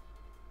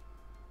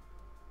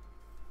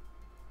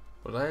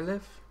 What did I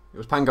live? It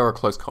was Pangara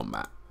close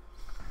combat.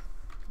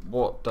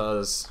 What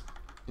does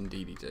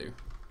Indeedee do?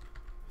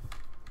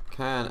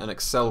 Can an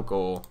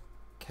Excelgor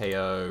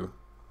KO?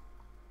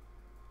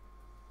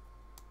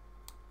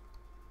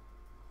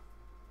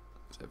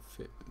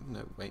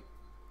 No, wait.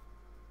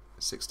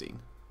 16.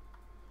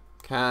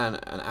 Can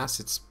an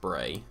Acid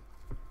Spray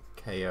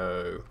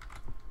KO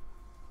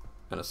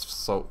an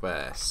Assault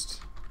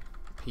Vest?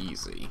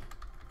 Peasy.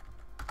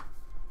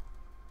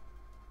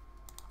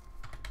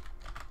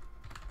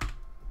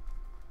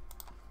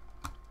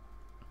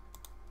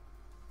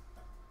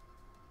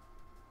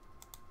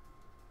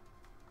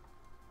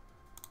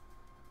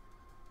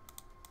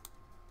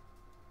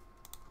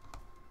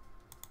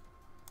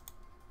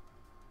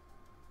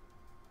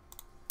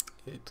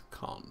 It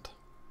can't.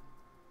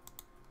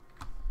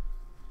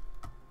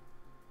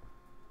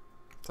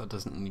 That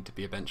doesn't need to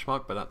be a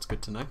benchmark, but that's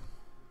good to know.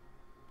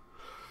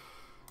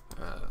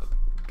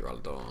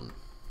 Duraludon.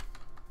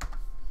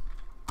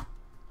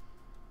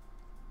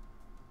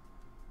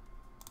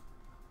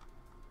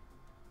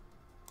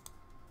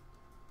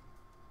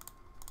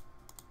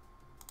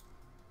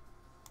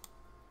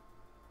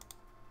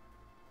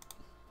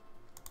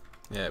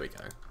 There we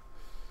go.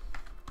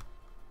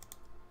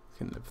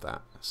 Can live with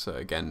that. So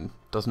again,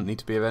 doesn't need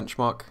to be a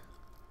benchmark.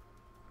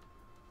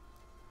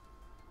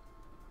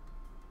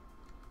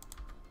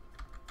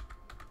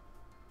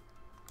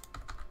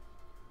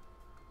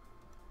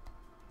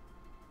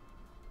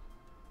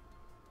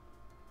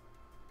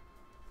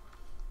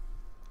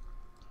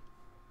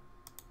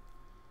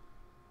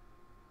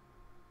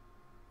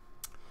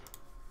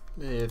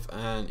 Live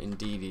an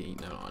Indeedee,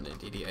 no, not an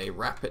Indeedee, a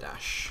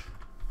Rapidash.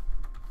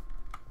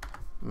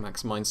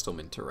 Max Mindstorm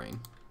in terrain.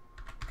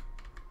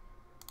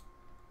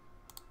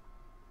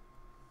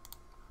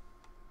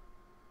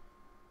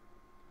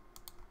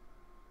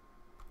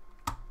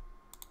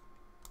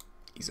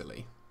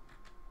 Easily.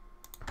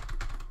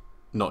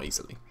 Not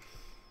easily.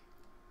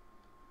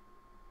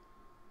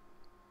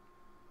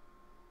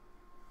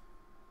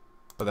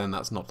 But then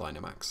that's not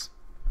Dynamax.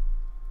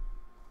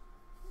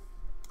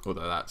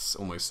 Although that's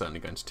almost certainly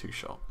going to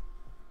two-shot.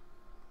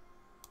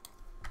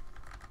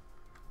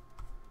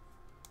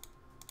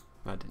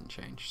 That didn't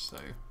change, so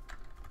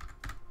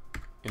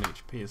in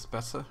HP is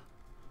better.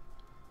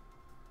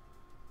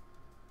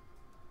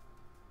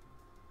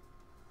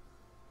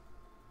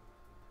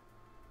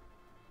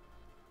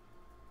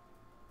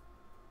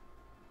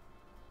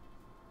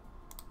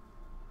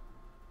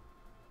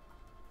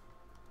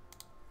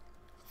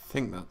 I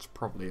think that's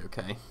probably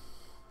okay.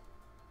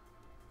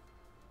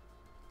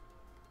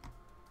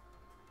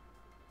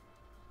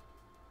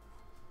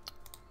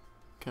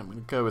 Okay, I'm going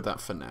to go with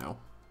that for now.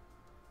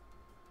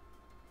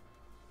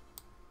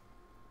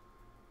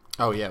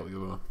 Oh yeah, we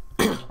were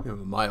we were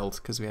mild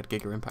because we had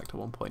Giga Impact at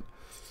one point.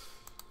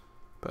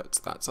 But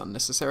that's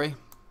unnecessary.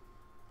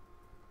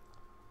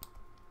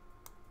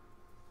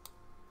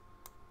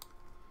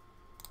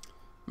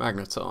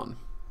 Magneton.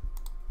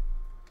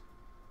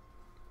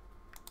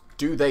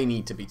 Do they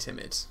need to be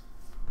timid?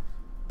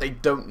 They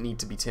don't need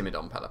to be timid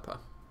on Pelipper.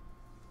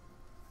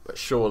 But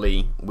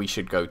surely we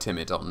should go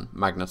timid on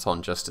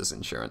Magneton just as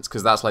insurance,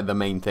 because that's like the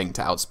main thing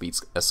to outspeed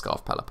a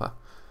Scarf Pelipper.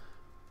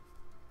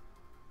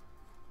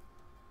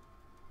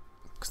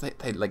 Because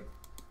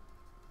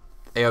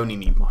they only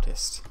need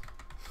Modest.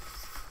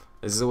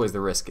 This is always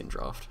the risk in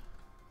draft.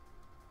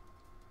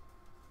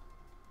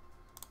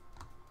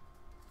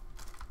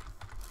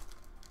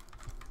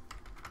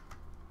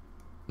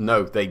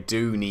 No, they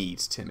do need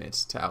Timid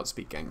to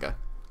outspeed Gengar.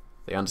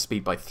 They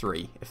underspeed by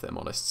 3 if they're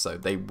Modest, so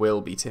they will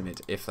be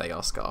Timid if they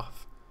are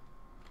Scarf.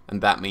 And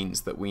that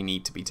means that we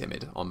need to be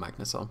Timid on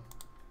Magneton.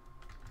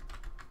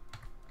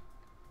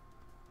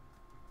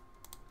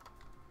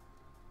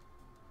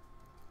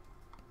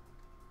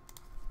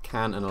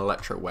 Can an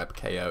Electro Web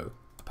KO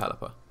a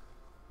Pelipper?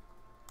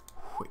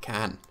 It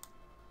can.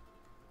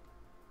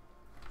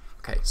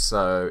 Okay,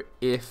 so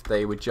if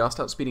they were just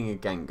outspeeding a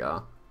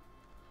Gengar,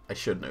 I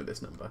should know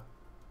this number.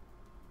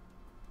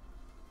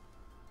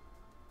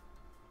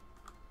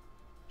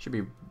 Should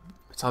be,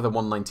 it's either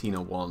 119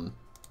 or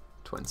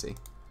 120.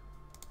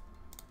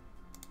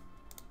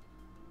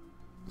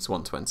 It's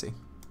 120.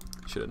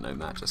 Should have known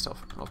that just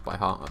off by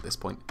heart at this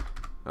point.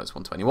 Oh, it's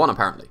 121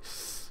 apparently.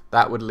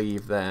 That would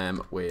leave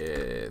them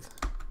with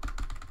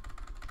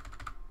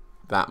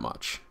that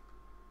much.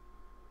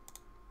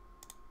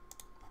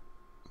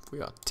 If we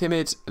are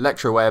timid,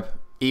 Electroweb,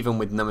 even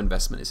with no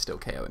investment, is still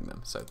KOing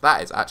them. So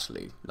that is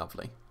actually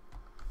lovely.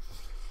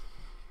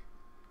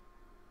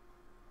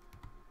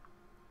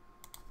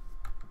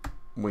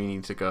 We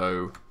need to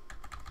go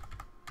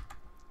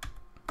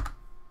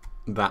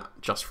that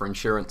just for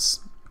insurance.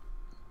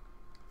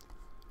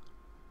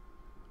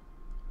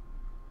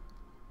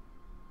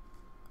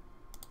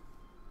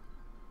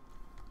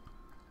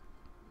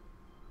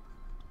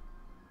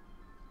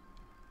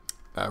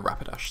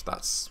 Rapidash,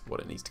 that's what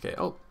it needs to get.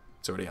 Oh,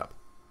 it's already up.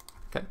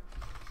 Okay.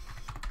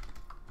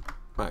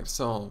 Max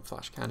Sol,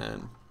 Flash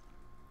Cannon.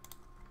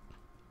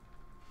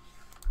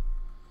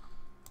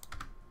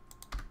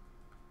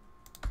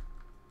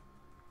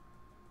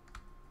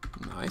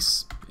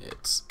 Nice.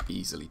 It's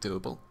easily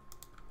doable.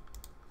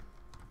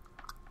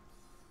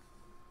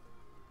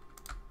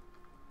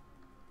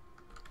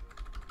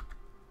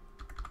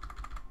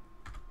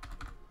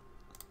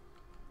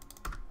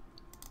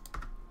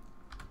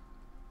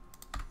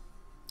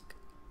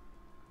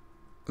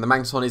 And the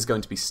Magneton is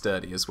going to be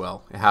sturdy as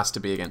well. It has to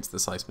be against the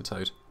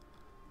Seismitoad.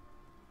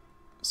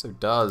 So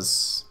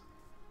does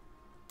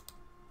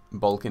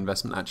bulk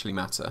investment actually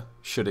matter?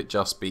 Should it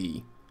just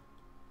be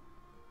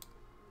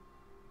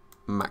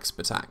max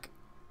attack?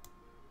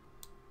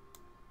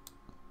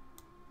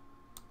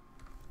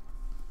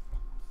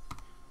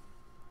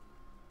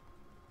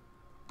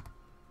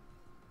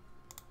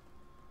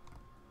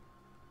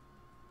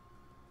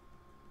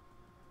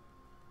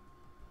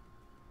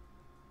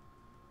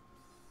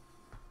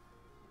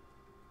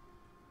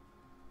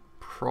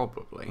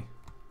 Probably.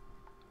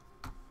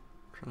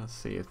 Trying to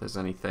see if there's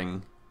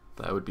anything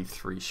that I would be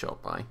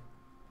 3-shot by.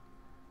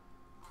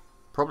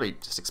 Probably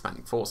just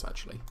expanding force,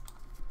 actually.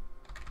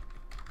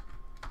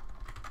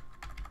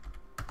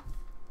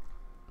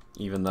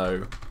 Even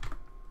though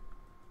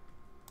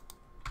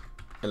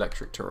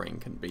electric terrain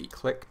can be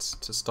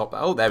clicked to stop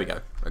that. Oh, there we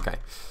go. Okay.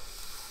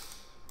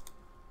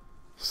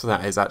 So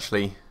that is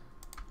actually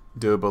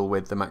doable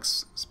with the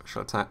max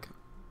special attack.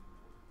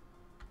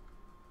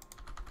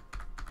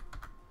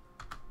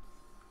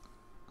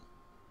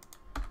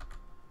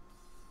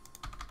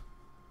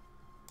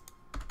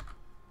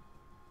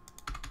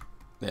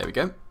 There we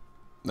go.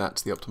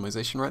 That's the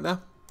optimization right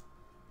there.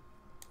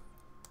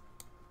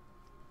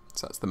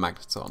 So that's the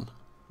Magneton.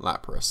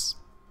 Lapras.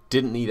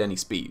 Didn't need any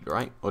speed,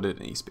 right? Or did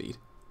it need speed?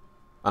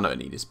 I know it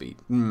needed speed.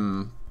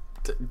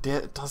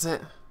 Does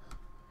it?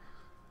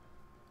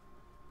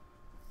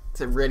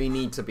 Does it really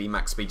need to be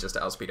max speed just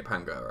to outspeed a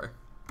Pangoro?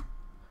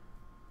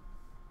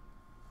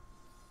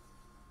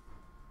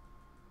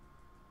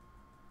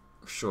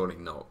 Surely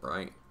not,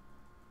 right?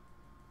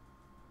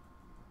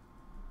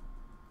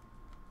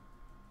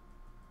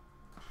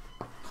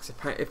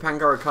 If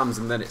Pangoro comes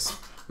and then it's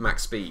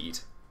max speed,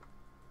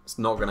 it's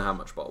not going to have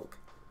much bulk.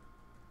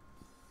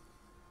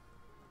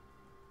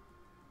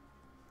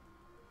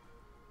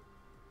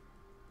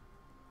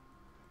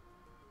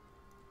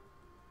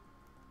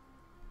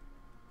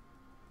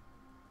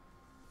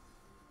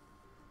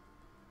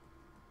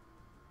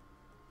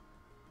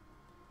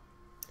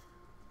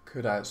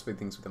 Could I outspeed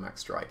things with a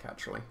max strike,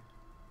 actually?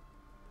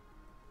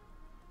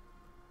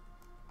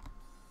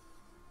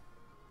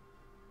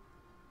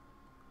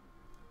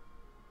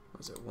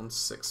 What is it?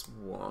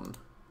 161.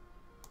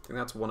 I think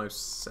that's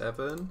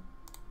 107.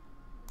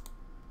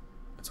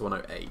 It's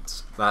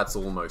 108. That's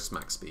almost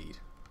max speed.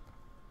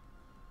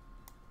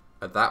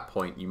 At that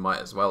point, you might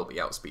as well be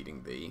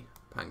outspeeding the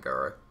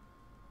Pangoro.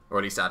 Or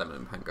at least Adamant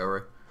and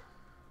Pangoro.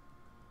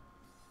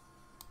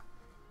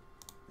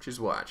 Which is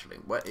what, actually?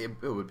 Well,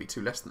 it would be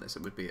 2 less than this.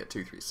 It would be at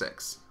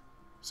 236.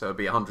 So it would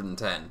be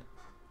 110.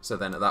 So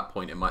then at that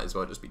point, it might as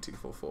well just be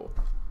 244.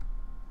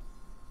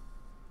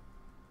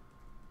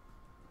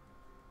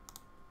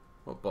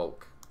 What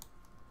bulk?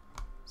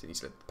 So you need to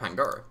slip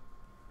Pangoro.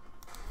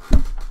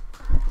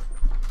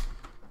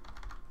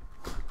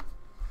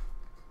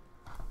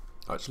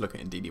 Oh, just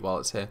looking at DD while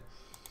it's here.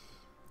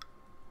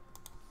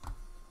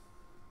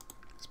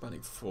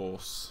 Expanding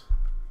force.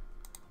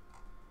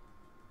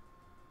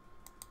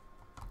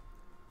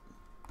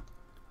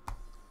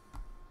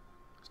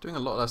 It's doing a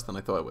lot less than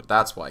I thought it would.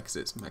 That's why, because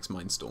it's max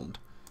Mindstormed.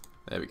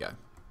 There we go.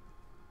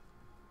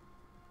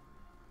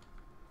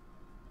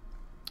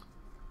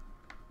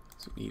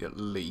 So we need at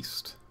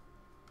least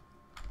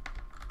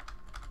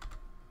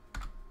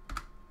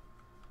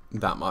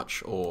that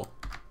much, or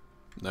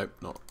nope,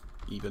 not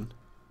even.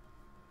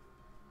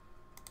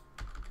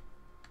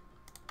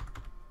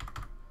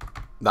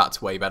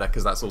 That's way better,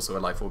 because that's also a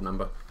life orb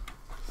number.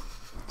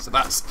 So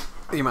that's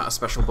the amount of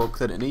special bulk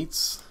that it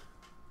needs.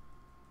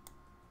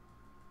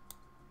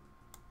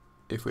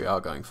 If we are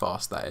going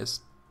fast, that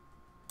is.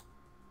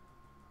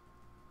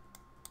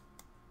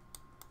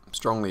 I'm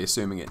strongly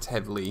assuming it's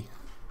heavily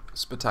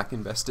Spatak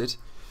invested.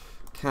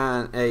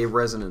 Can a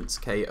Resonance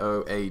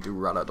KO a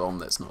Duraludon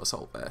that's not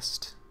Assault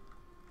Vest?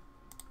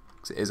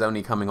 Because it is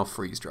only coming off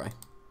Freeze Dry.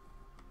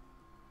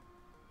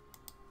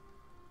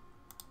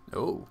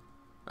 Oh.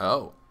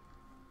 Oh.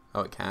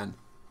 Oh, it can.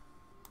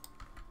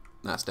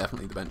 That's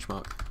definitely the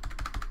benchmark.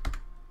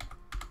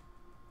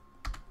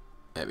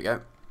 There we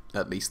go.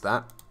 At least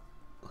that.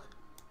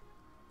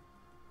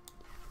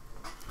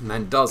 And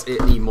then does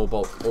it need more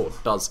bulk, or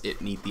does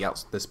it need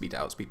the speed to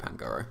outspeed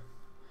Pangoro?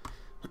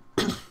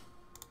 Because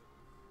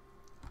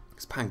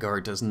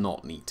Pangoro does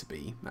not need to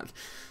be.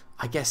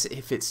 I guess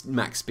if it's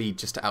max speed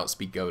just to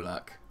outspeed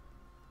Golurk.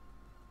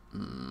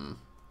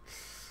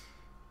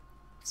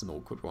 It's an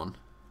awkward one.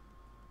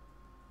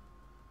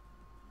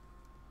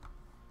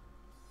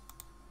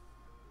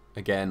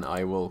 Again,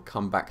 I will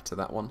come back to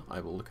that one. I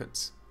will look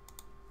at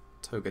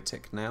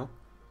Togetic now.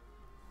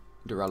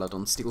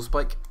 Duraludon Steel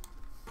Spike.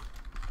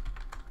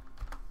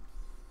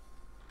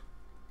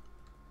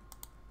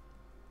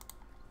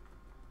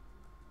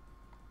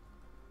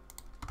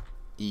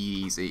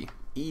 Easy.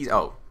 Easy.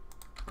 Oh,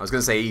 I was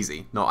going to say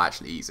easy, not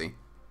actually easy.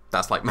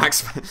 That's like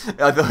max.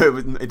 I thought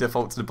it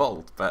defaults to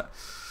bold, but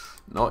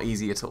not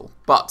easy at all.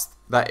 But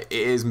that it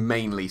is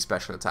mainly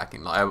special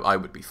attacking. Like I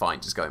would be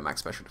fine just going max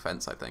special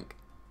defense, I think.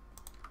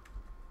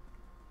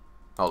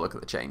 Oh, look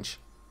at the change.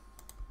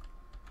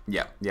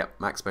 Yep,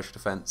 max special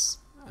defense.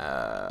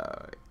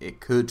 It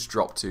could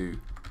drop to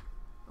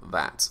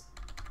that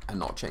and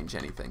not change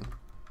anything.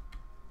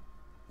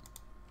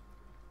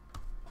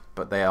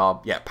 But they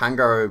are, yeah,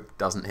 Pangoro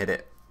doesn't hit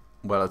it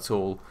well at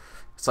all.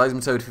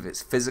 Seismitoad, if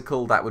it's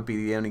physical, that would be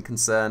the only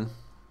concern.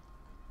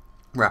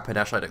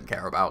 Rapidash, I don't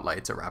care about. Like,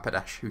 it's a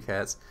Rapidash, who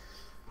cares?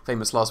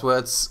 Famous last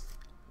words.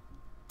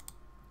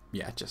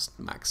 Yeah, just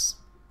max.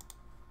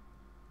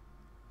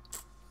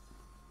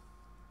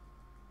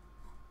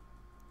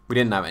 We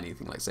didn't have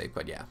anything like Safe,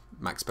 but yeah,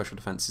 max special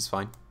defense is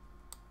fine.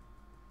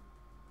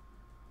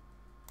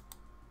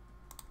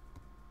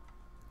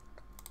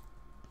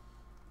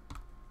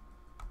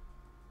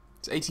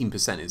 So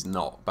 18% is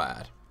not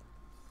bad.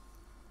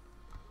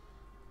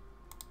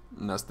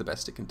 And that's the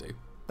best it can do.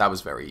 That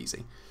was very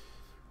easy.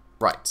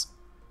 Right.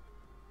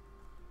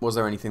 Was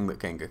there anything that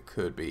Gengar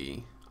could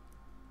be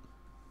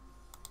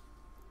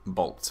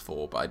bulked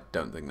for? But I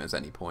don't think there's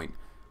any point.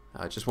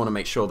 I just want to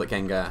make sure that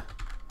Gengar...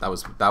 That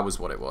was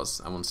what it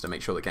was. I wanted to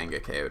make sure that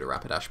Gengar KO'd a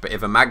Rapidash. But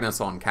if a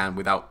Magneton can,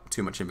 without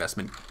too much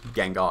investment,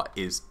 Gengar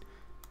is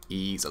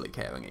easily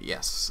KOing it.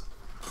 Yes.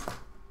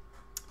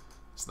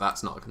 So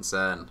that's not a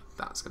concern.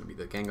 That's going to be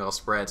the Gengar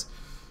spread.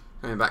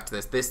 Coming back to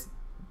this, this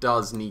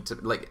does need to,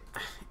 like,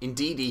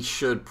 Indeedee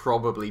should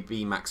probably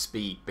be max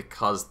speed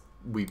because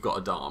we've got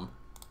a Darm,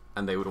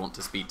 and they would want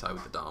to speed tie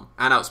with the Darm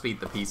and outspeed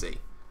the PZ.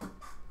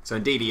 So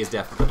Indeedee is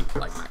definitely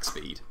like max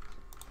speed.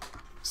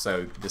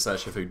 So the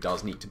Urshifu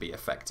does need to be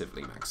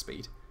effectively max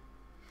speed.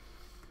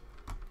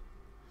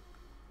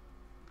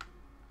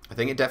 I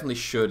think it definitely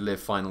should live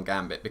Final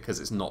Gambit because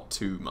it's not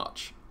too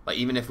much. Like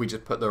even if we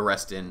just put the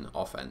rest in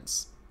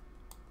offense.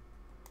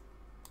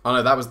 Oh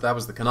no, that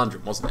was the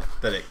conundrum, wasn't it?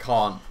 That it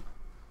can't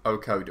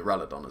OHKO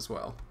Duraludon as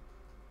well.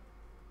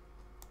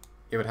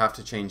 It would have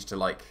to change to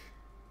like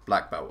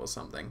Black Belt or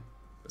something.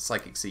 But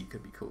Psychic Seed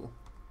could be cool.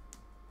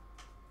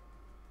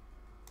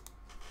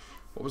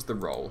 What was the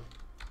roll?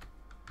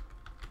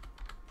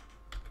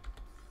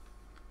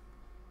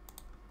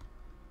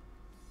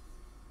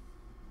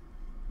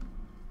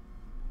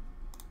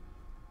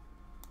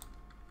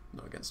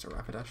 Not against a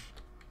Rapidash.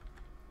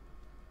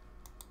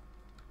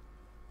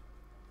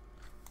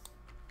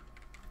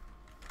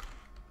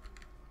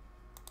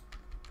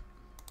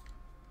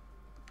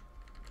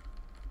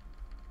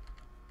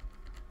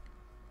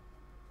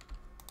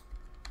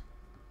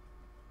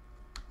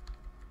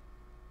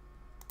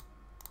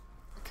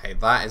 Okay,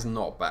 that is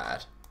not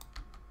bad.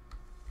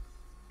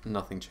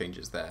 Nothing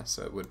changes there,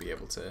 so it would be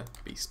able to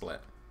be split.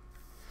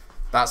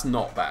 That's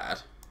not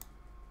bad.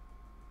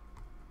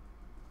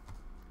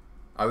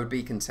 I would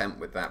be content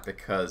with that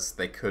because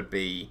they could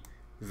be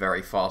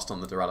very fast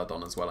on the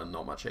Duraludon as well and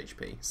not much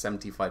HP.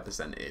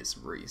 75% is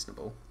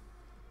reasonable.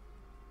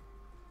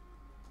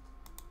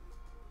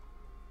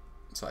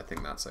 So I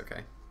think that's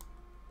okay.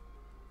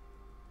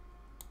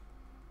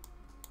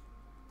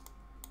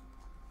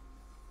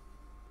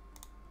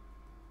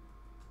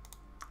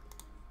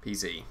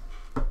 PZ.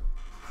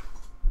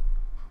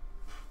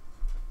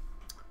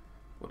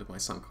 What did my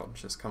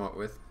subconscious come up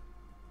with?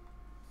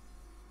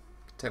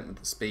 Content with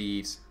the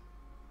speed.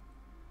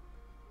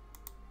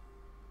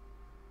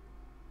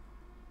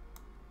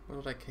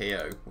 What did I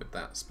KO with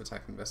that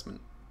Spatak investment?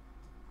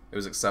 It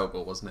was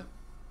Excelgor, wasn't it?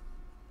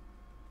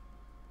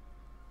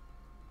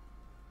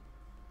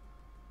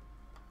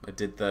 I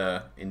did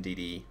the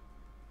Indeedee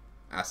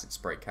Acid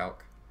Spray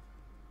calc.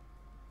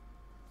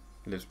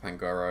 Lives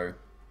Pangoro.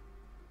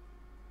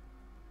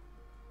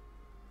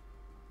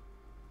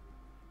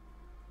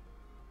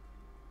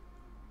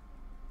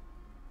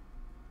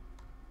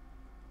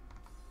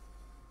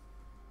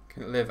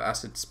 Can it live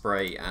Acid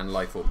Spray and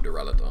Life Orb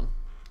Duraludon?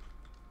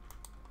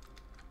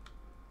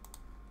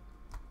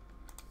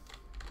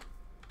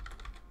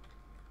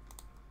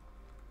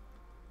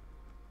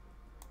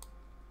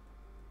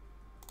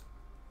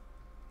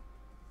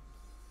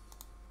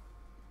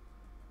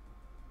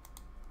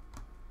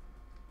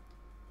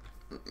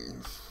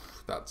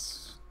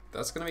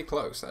 That's going to be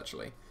close,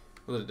 actually.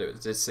 What did it do?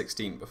 It did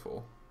 16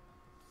 before.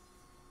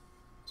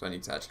 So I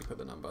need to actually put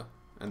the number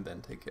and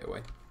then take it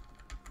away.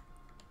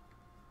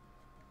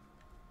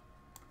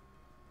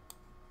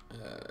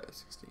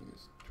 16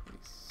 is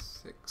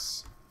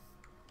 26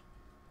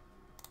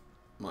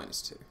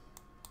 minus 2.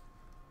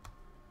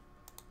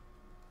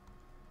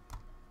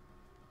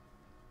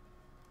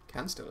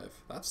 Can still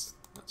live. That's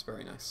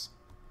very nice.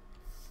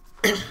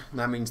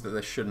 That means that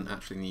there shouldn't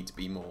actually need to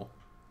be more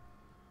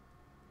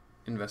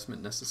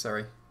investment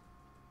necessary.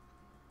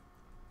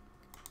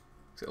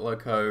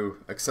 Loco,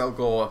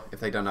 Excelgor, if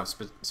they don't have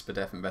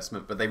SPDEF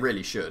investment, but they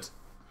really should.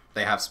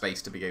 They have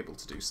space to be able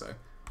to do so.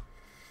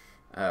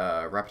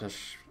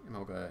 Rapidash,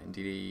 Emolga,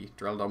 Indeedee,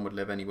 Duraludon would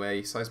live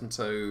anyway.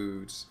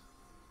 Seismitoad.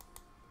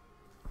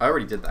 I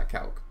already did that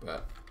calc,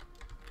 but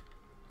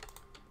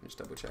I'm just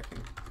double checking.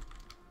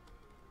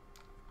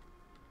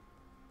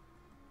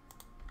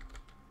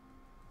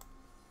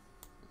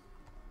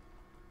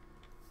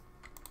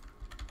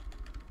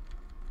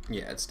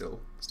 Yeah, it still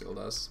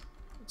does.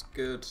 It's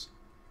good.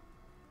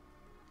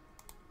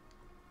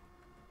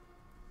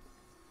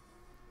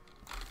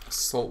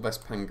 Assault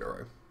Vest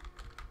Pangoro.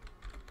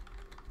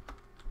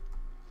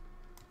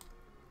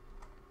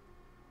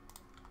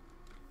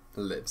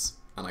 Lives,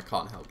 and I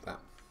can't help that.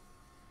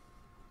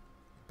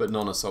 But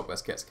non-Assault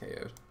Vest gets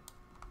KO'd.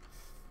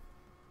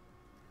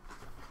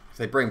 If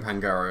they bring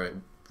Pangoro, it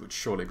would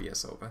surely be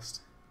Assault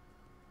Vest.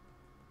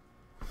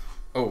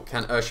 Oh,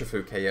 can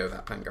Urshifu KO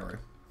that Pangoro?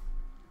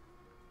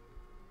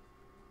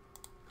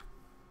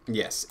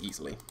 Yes,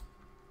 easily.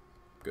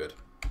 Good.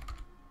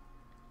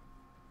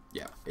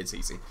 Yeah, it's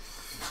easy.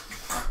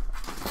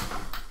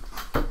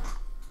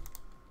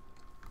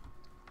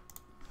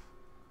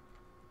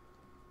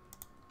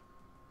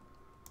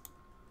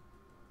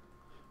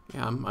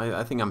 Yeah,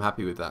 I think I'm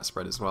happy with that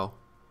spread as well.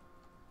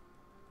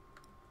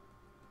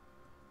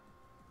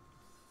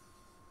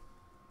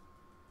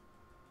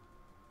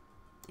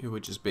 It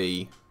would just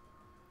be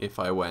if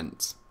I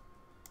went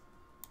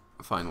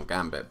Final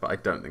Gambit, but I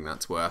don't think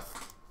that's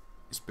worth.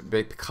 It's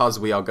because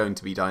we are going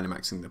to be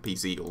Dynamaxing the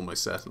PZ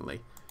almost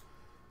certainly.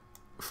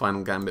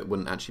 Final Gambit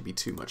wouldn't actually be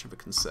too much of a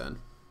concern.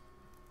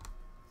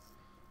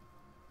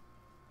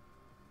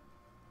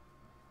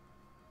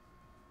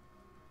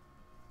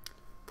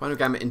 Final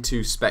Gambit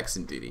into specs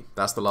indeed.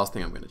 That's the last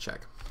thing I'm going to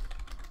check.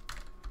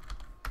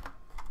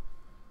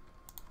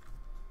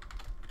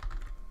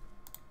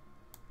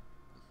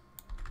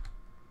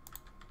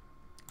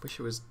 Wish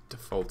it was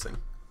defaulting.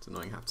 It's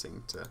annoying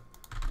having to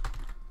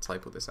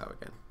type all this out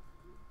again.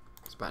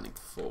 Expanding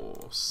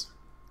Force.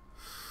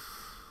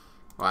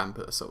 Oh, I haven't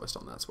put Assault Vest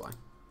on, that's why.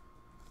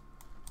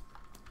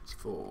 It's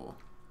 4.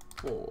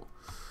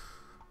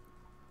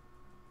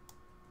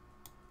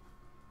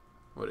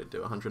 What did it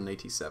do?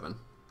 187.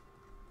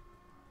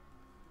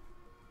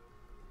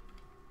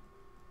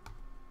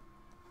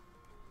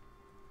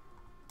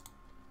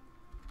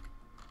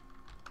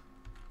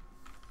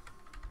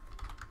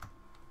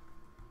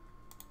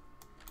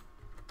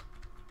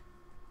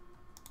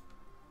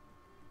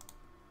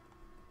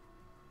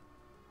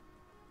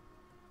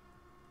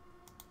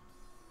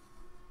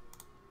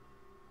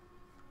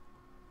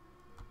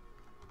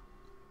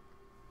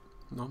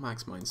 Not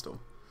Max Mindstorm.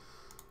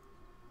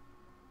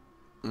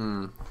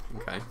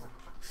 Okay.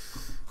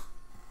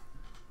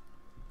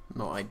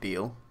 Not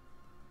ideal.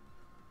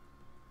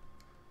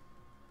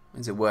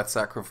 Is it worth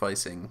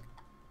sacrificing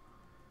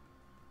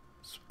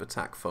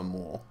attack for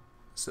more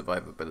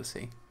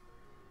survivability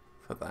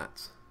for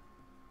that?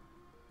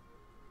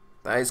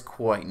 That is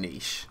quite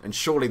niche, and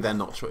surely they're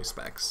not choice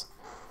specs.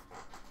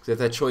 Because if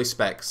they're choice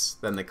specs,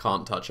 then they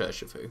can't touch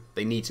Urshifu.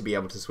 They need to be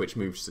able to switch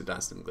moves to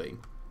Dazzling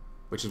Gleam.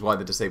 Which is why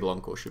the Disable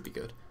Encore should be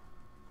good.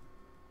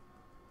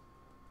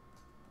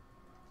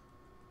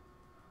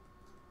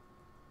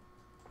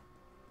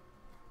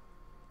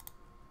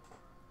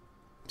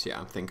 So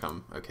yeah, I think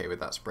I'm okay with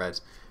that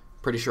spread.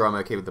 Pretty sure I'm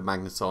okay with the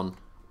Magneton.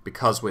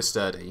 Because we're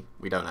sturdy,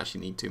 we don't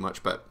actually need too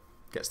much, but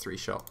gets 3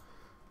 shot.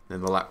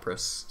 Then the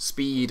Lapras.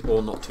 Speed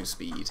or not to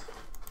speed?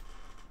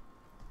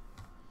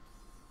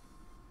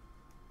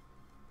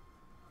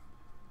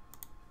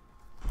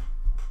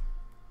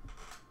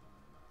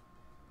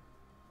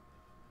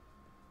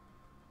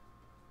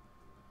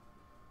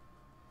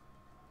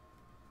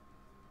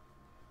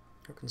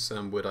 How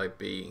concerned would I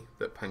be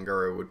that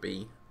Pangoro would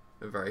be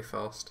very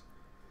fast?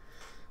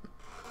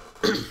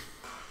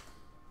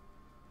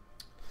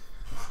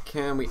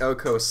 Can we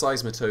Oko a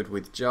Seismitoad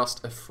with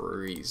just a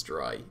Freeze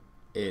Dry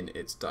in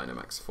its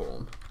Dynamax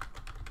form?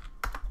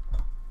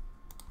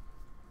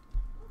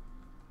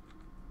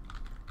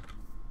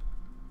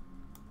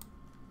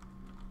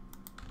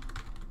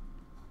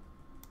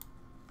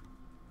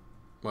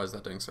 Why is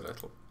that doing so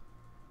little?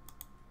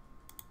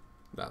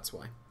 That's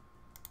why.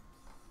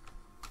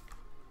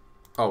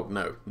 Oh,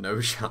 no.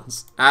 No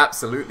chance.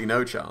 Absolutely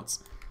no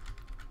chance.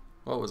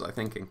 What was I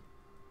thinking?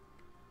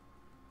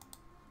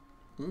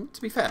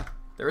 To be fair,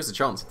 there is a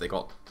chance if they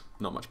got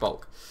not much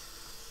bulk.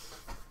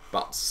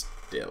 But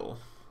still.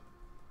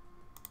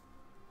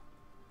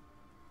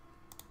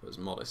 It was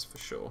modest for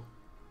sure.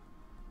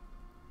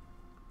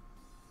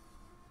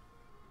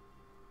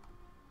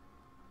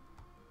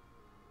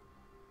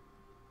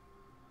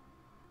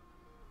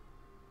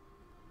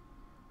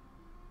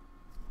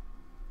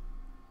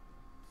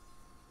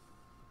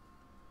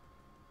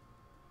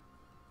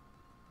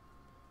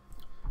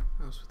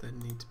 else would there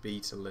need to be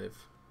to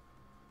live?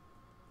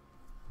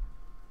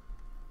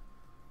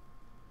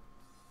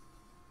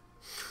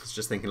 I was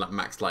just thinking like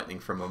Max Lightning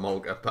from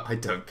Emolga, but I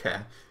don't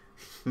care.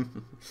 I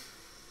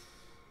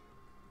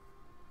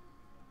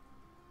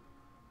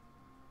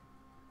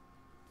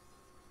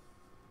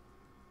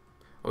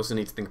also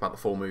need to think about the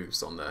 4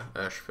 moves on the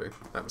Urshifu.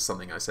 That was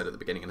something I said at the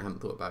beginning and I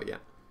haven't thought about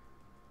yet.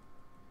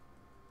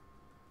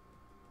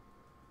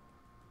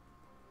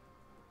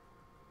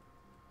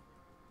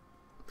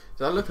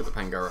 Did I look at the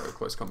Pangoro,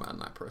 Close Combat,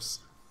 and Lapras?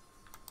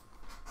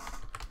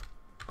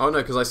 Oh no,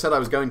 because I said I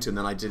was going to and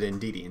then I did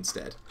Indeedee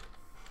instead.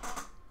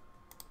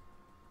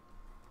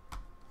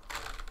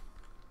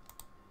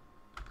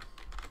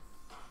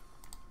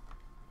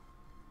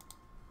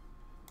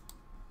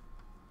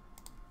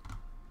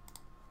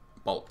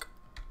 Bulk.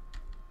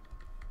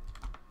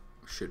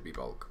 Should be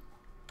bulk.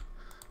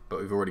 But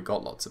we've already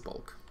got lots of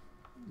bulk.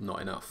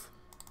 Not enough.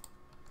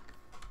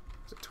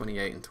 So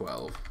 28 and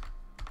 12.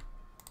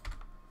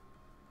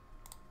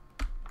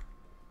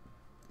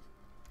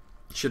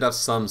 Should have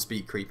some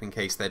speed creep in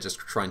case they're just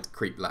trying to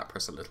creep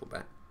Lapras a little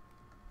bit.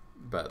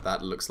 But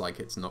that looks like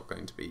it's not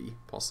going to be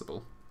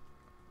possible.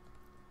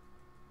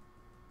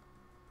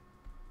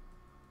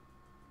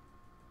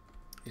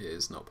 It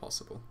is not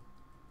possible.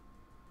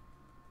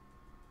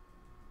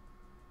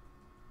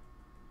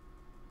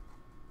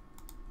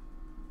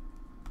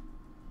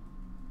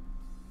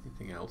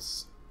 Anything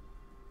else?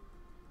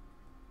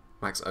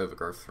 Max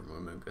Overgrowth from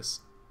Amoonguss.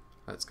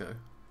 Let's go.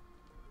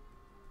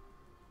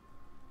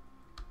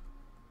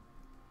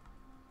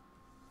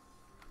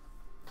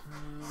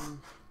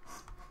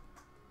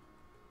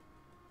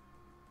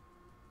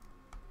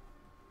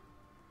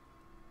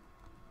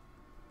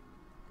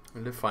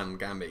 We'll live Final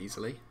Gambit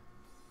easily.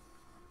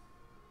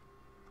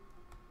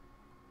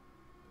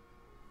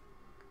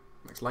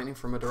 Max Lightning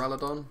from a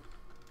Duraludon.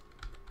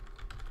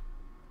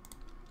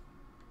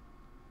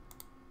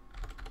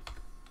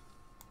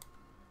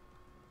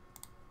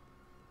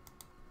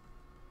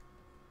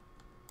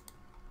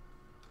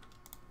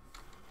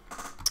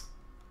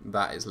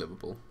 That is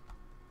livable.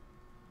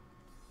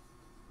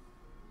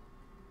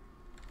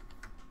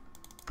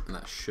 And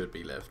that should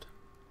be lived.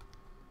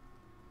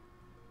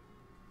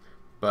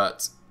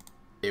 But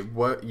it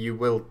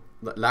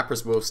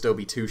Lapras will still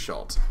be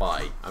 2-shot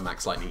by a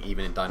Max Lightning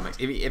even in Dynamax.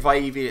 If I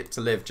EV it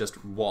to live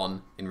just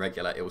 1 in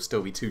regular, it will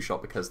still be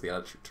 2-shot because the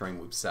electric terrain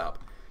will be set up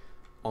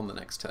on the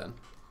next turn.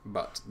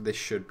 But this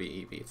should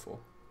be EV for.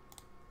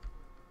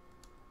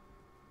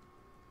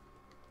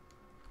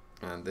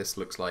 And this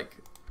looks like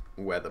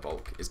where the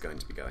bulk is going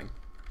to be going.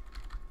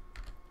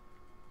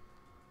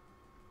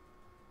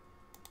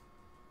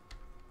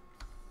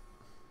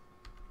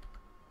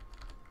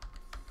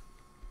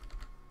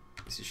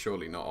 This is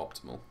surely not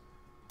optimal.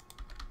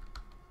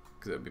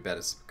 Because it would be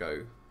better to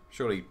go...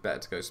 Surely better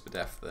to go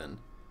Spadef than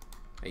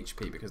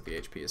HP because the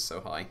HP is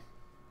so high.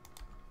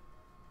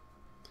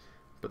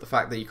 But the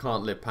fact that you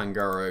can't live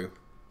Pangoro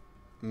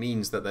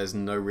means that there's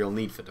no real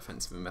need for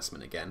defensive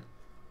investment again.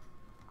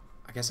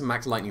 I guess a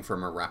Max Lightning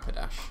from a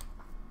Rapidash.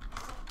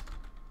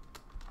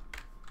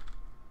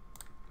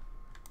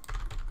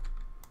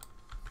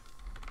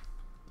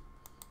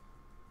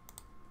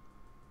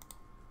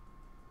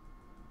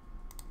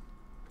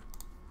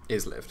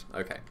 Is lived.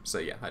 Okay, so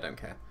yeah, I don't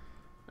care.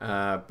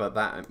 But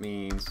that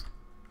means...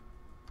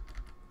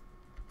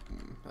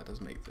 that does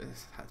make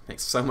this... That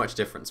makes so much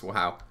difference.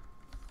 Wow.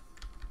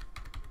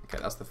 Okay,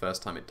 that's the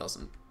first time it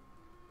doesn't.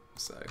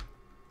 So...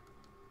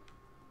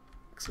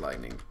 Max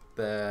Lightning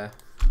there.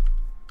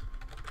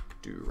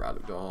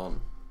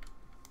 Duraludon.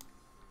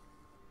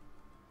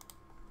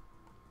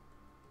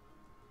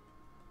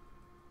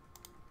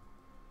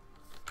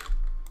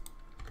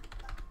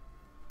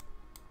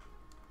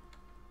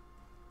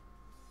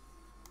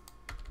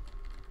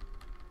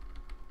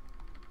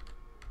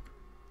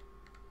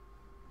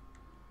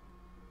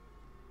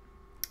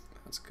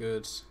 That's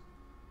good.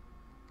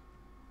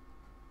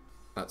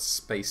 That's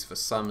space for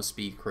some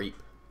speed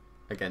creep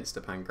against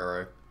a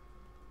Pangoro.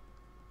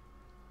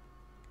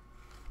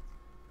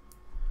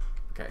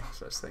 Okay,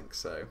 so let's think.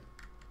 So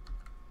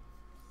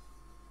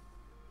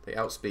they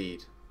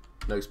outspeed,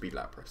 no speed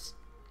Lapras.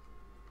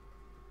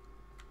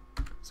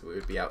 So we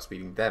would be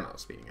outspeeding them,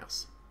 outspeeding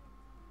us.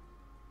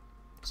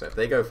 So if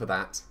they go for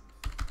that,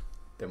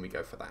 then we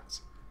go for that.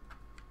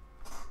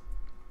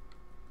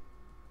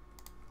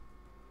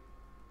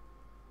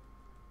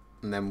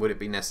 And then would it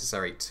be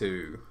necessary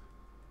to...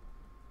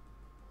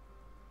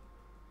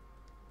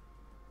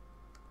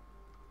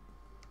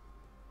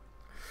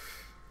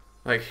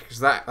 Like, because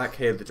that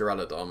killed the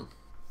Duraludon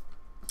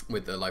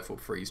with the Life Orb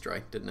Freeze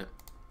Dry, didn't it?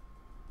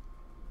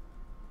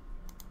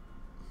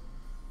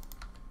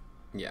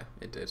 Yeah,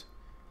 it did.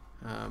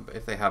 But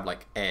if they have,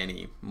 like,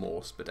 any more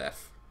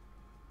Spadef...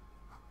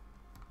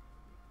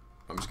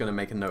 I'm just going to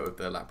make a note of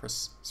the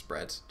Lapras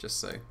spread, just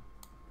so...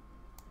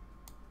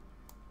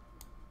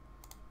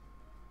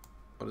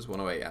 What is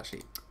 108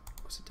 actually?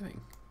 What's it doing?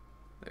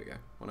 There we go.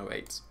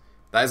 108.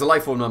 That is a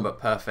life form number.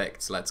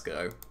 Perfect. Let's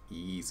go.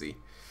 Easy.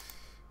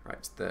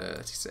 Right,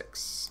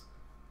 36.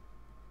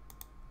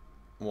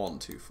 1,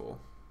 2, 4.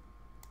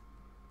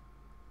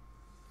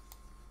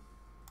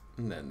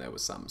 And then there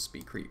was some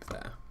speed creep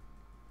there.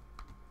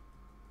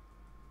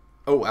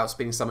 Oh,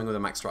 outspeeding something with a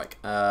max strike.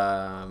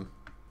 It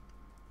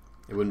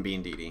wouldn't be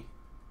in DD.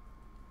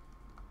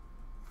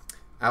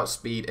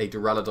 Outspeed a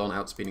Duraludon,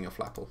 outspeeding a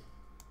Flapple.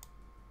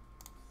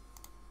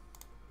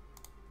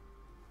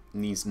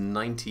 Needs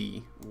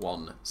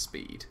 91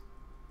 speed.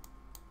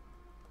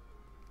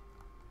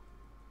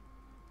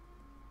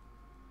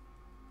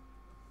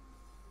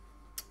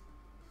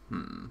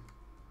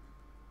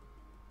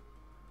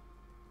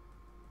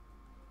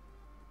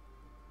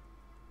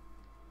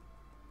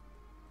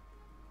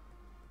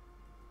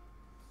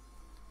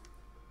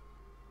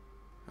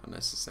 How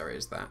necessary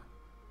is that?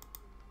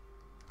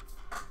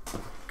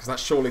 Because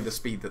that's surely the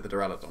speed that the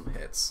Duraludon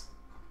hits.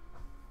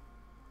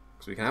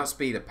 Because we can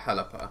outspeed a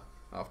Pelipper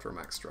after a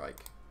max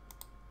strike.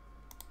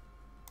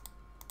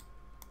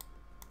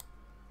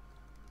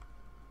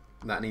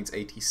 And that needs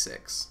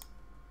 86.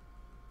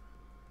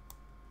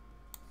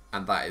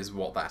 And that is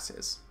what that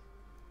is.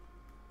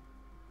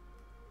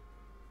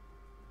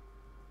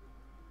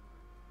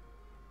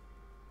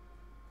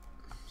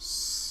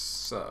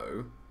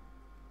 So,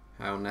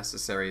 how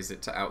necessary is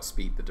it to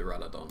outspeed the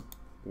Duraludon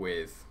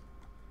with...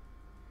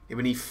 It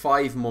would need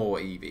 5 more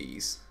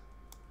EVs.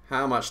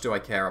 How much do I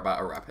care about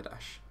a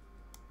Rapidash?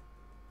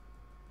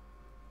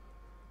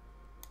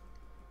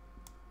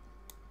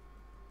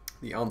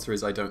 The answer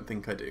is I don't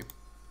think I do.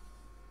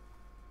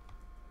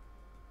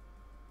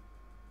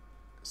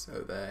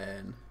 So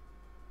then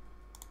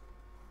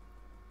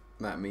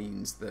that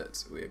means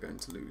that we are going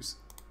to lose.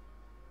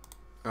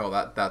 Oh,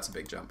 that's a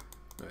big jump.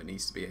 No, it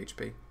needs to be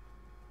HP.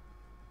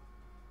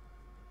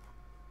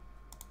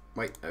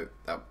 Wait, no,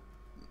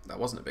 that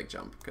wasn't a big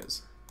jump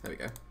because there we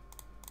go.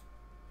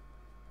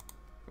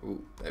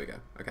 Ooh, there we go.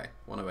 Okay,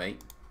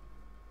 108.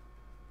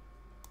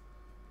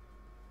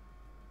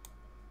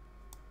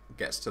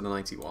 Gets to the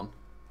 91.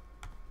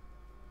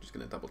 Just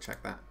gonna double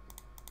check that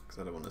because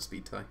I don't want a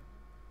speed tie.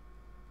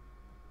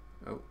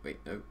 Oh, wait,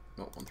 no,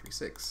 not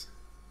 136.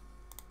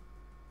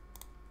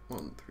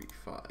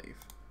 135.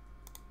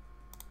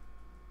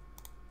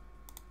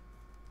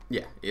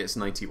 Yeah, it's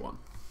 91.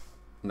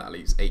 And that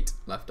leaves 8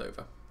 left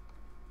over.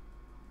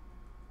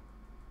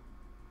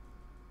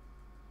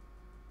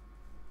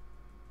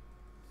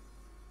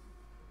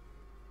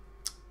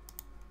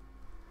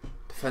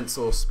 Defense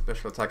or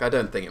special attack? I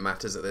don't think it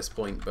matters at this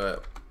point,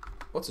 but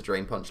what's a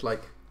Drain Punch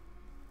like?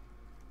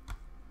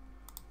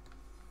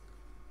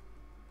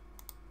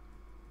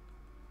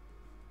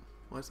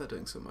 Why is that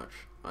doing so much?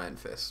 Iron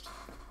Fist.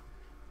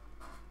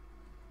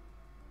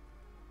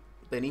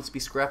 They need to be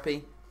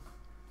scrappy.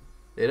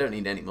 They don't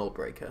need any Mold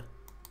Breaker.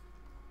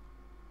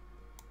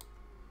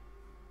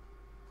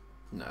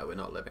 No, we're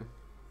not living.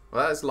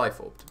 Well, that is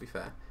Life Orb, to be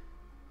fair.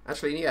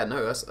 Actually, yeah,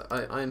 no, that's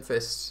Iron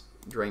Fist,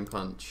 Drain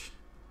Punch.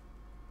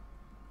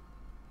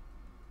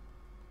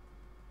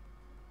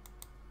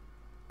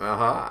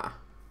 Aha!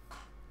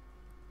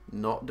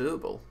 Not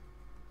doable.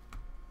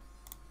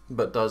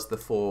 But does the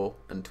 4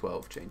 and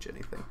 12 change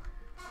anything?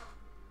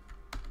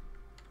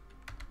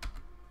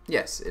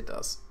 Yes, it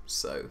does.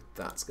 So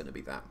that's going to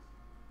be that.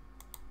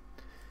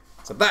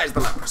 So that is the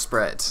Lapras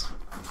spread.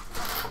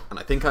 And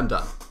I think I'm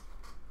done.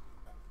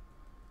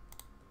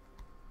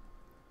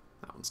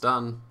 That one's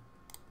done.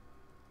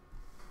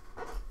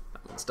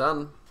 That one's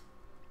done.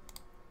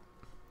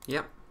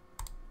 Yep.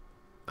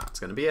 That's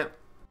going to be it.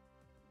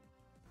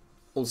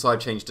 Also, I've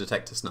changed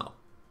Detect to Snarl.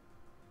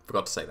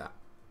 Forgot to say that.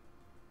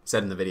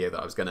 Said in the video that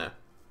I was going to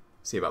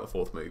see about the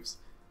 4th moves,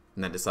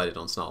 and then decided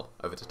on Snarl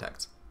over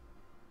Detect.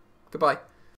 Goodbye.